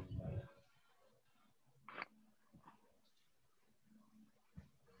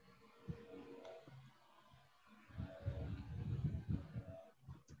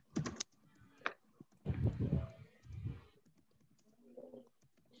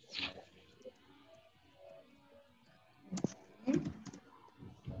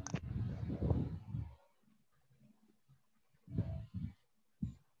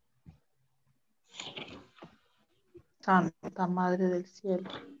 Santa Madre del Cielo.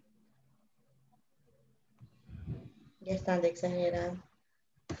 Ya están de exagerado.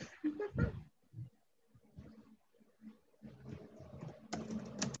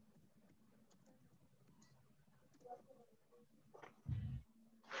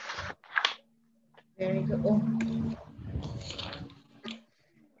 Very good. Oh.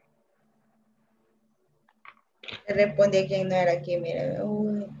 Le respondí a quien no era aquí, mira.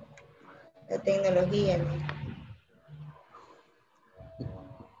 Uy, la tecnología, mira.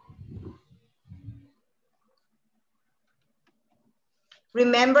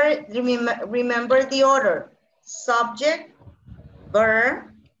 Remember the order. Subject,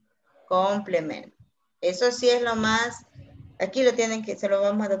 verb, complement. Eso sí es lo más. Aquí lo tienen que, se lo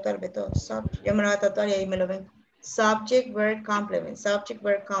vamos a tatuar de todo. Yo me lo voy a tatuar y ahí me lo ven. Subject, verb, complement. Subject,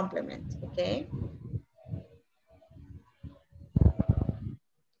 verb, complement. Okay.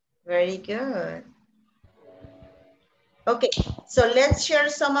 Very good. Okay, so let's share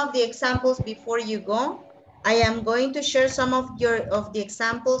some of the examples before you go. I am going to share some of the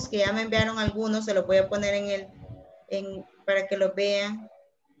examples que ya me enviaron algunos, se los voy a poner para que los vean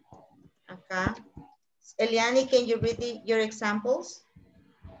acá. Eliani, can you read your examples?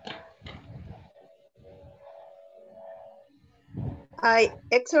 I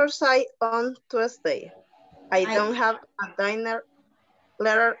exercise on Tuesday. I don't have a dinner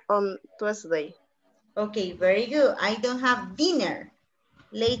later on Tuesday. Okay, very good. I don't have dinner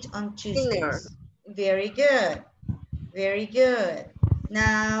late on Tuesdays. Dinner. Very good. Very good.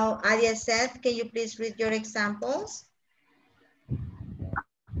 Now, Adia said, can you please read your examples?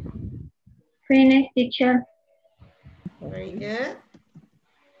 Finish, teacher. Very good.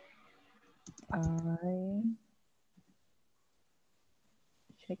 I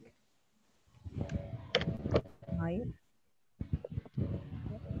check my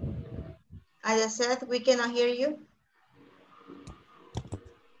I said, we cannot hear you.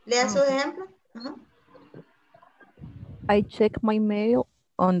 Lea su ejemplo. I check my mail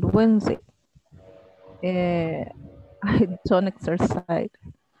on Wednesday. I don't exercise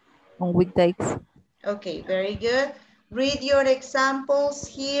on weekdays. Okay, very good. Read your examples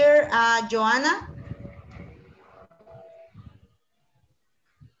here, Joanna.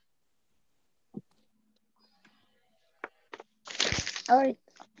 All right.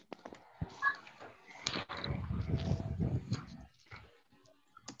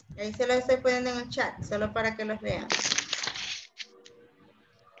 Ahí se los estoy poniendo en el chat, solo para que los vean.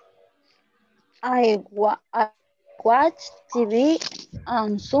 I watch TV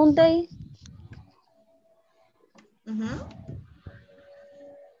on Sunday.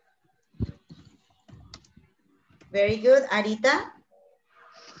 Very good. Arita.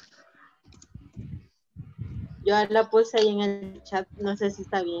 Yo la puse ahí en el chat, no sé si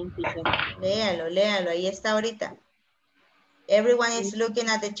está bien, teacher. Léalo, léalo, ahí está ahorita. Everyone is looking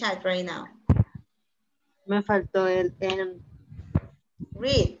at the chat right now. Me faltó el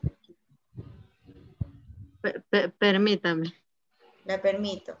Read. Permítame. La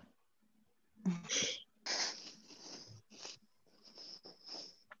permito.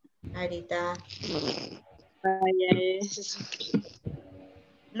 Arita.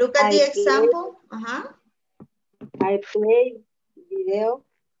 Look at the example. I play video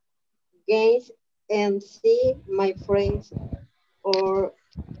games and see my friends or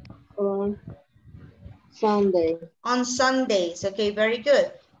on Sunday. On Sundays. Okay, very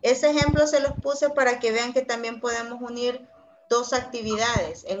good. Ese ejemplo se los puse para que vean que también podemos unir dos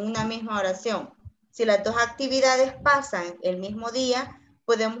actividades en una misma oración. Si las dos actividades pasan el mismo día,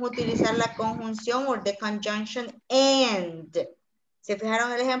 podemos utilizar la conjunción o the conjunction and. ¿Se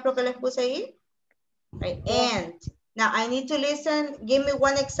fijaron el ejemplo que les puse ahí? Right, and. Now, I need to listen. Give me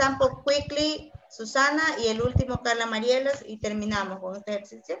one example quickly, Susana, y el último, Carla Marielos, y terminamos con este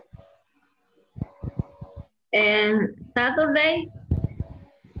ejercicio. And Saturday,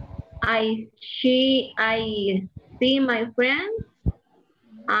 I see my friends.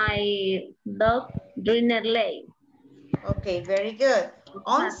 I love dinner late. Ok, very good.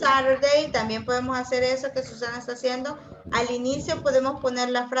 On Saturday también podemos hacer eso que Susana está haciendo. Al inicio podemos poner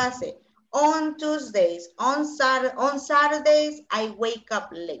la frase on Tuesdays, on Saturdays, I wake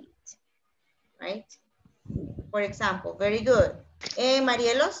up late. Right? For example, very good.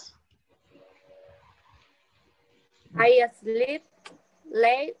 Marielos? I sleep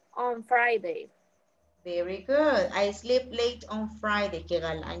late on Friday. Very good. I sleep late on Friday. Qué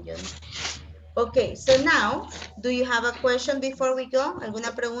galán, yo. Okay, so now, do you have a question before we go?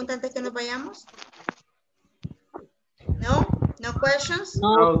 ¿Alguna pregunta antes que nos vayamos? No? No questions?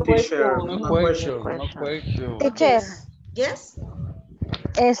 No, teacher. No No question. question. No question. Teacher. Yes.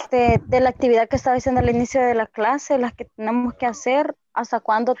 De la actividad que estaba diciendo al inicio de la clase, las que tenemos que hacer, ¿hasta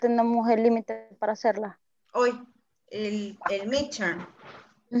cuándo tenemos el límite para hacerla? Hoy, el midterm.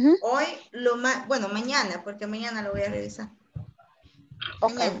 Hoy, bueno, mañana, porque mañana lo voy a revisar.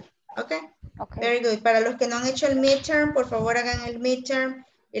 Mañana. Okay. Very good. Para los que no han hecho el midterm, por favor hagan el midterm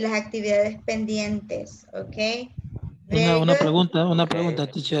y las actividades pendientes. Ok. Una pregunta,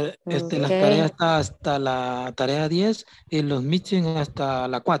 teacher. Las tareas hasta la tarea 10 y los meetings hasta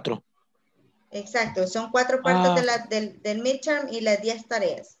la 4. Exacto. Son 4 partes del midterm y las 10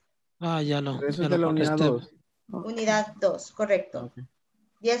 tareas. Eso es de la unidad 2. Unidad 2, correcto. Okay.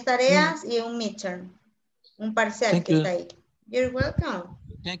 10 tareas y un midterm. Un parcial Thank que you. Está ahí. You're welcome.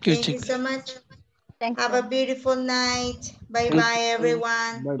 Thank you so much. Have a beautiful night. Bye-bye,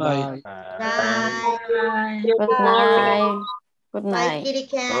 everyone. Bye-bye. Bye. Good night. Good Bye, night. kitty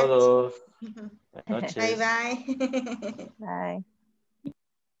cat. Todos. Buenas noches. Bye-bye. Bye.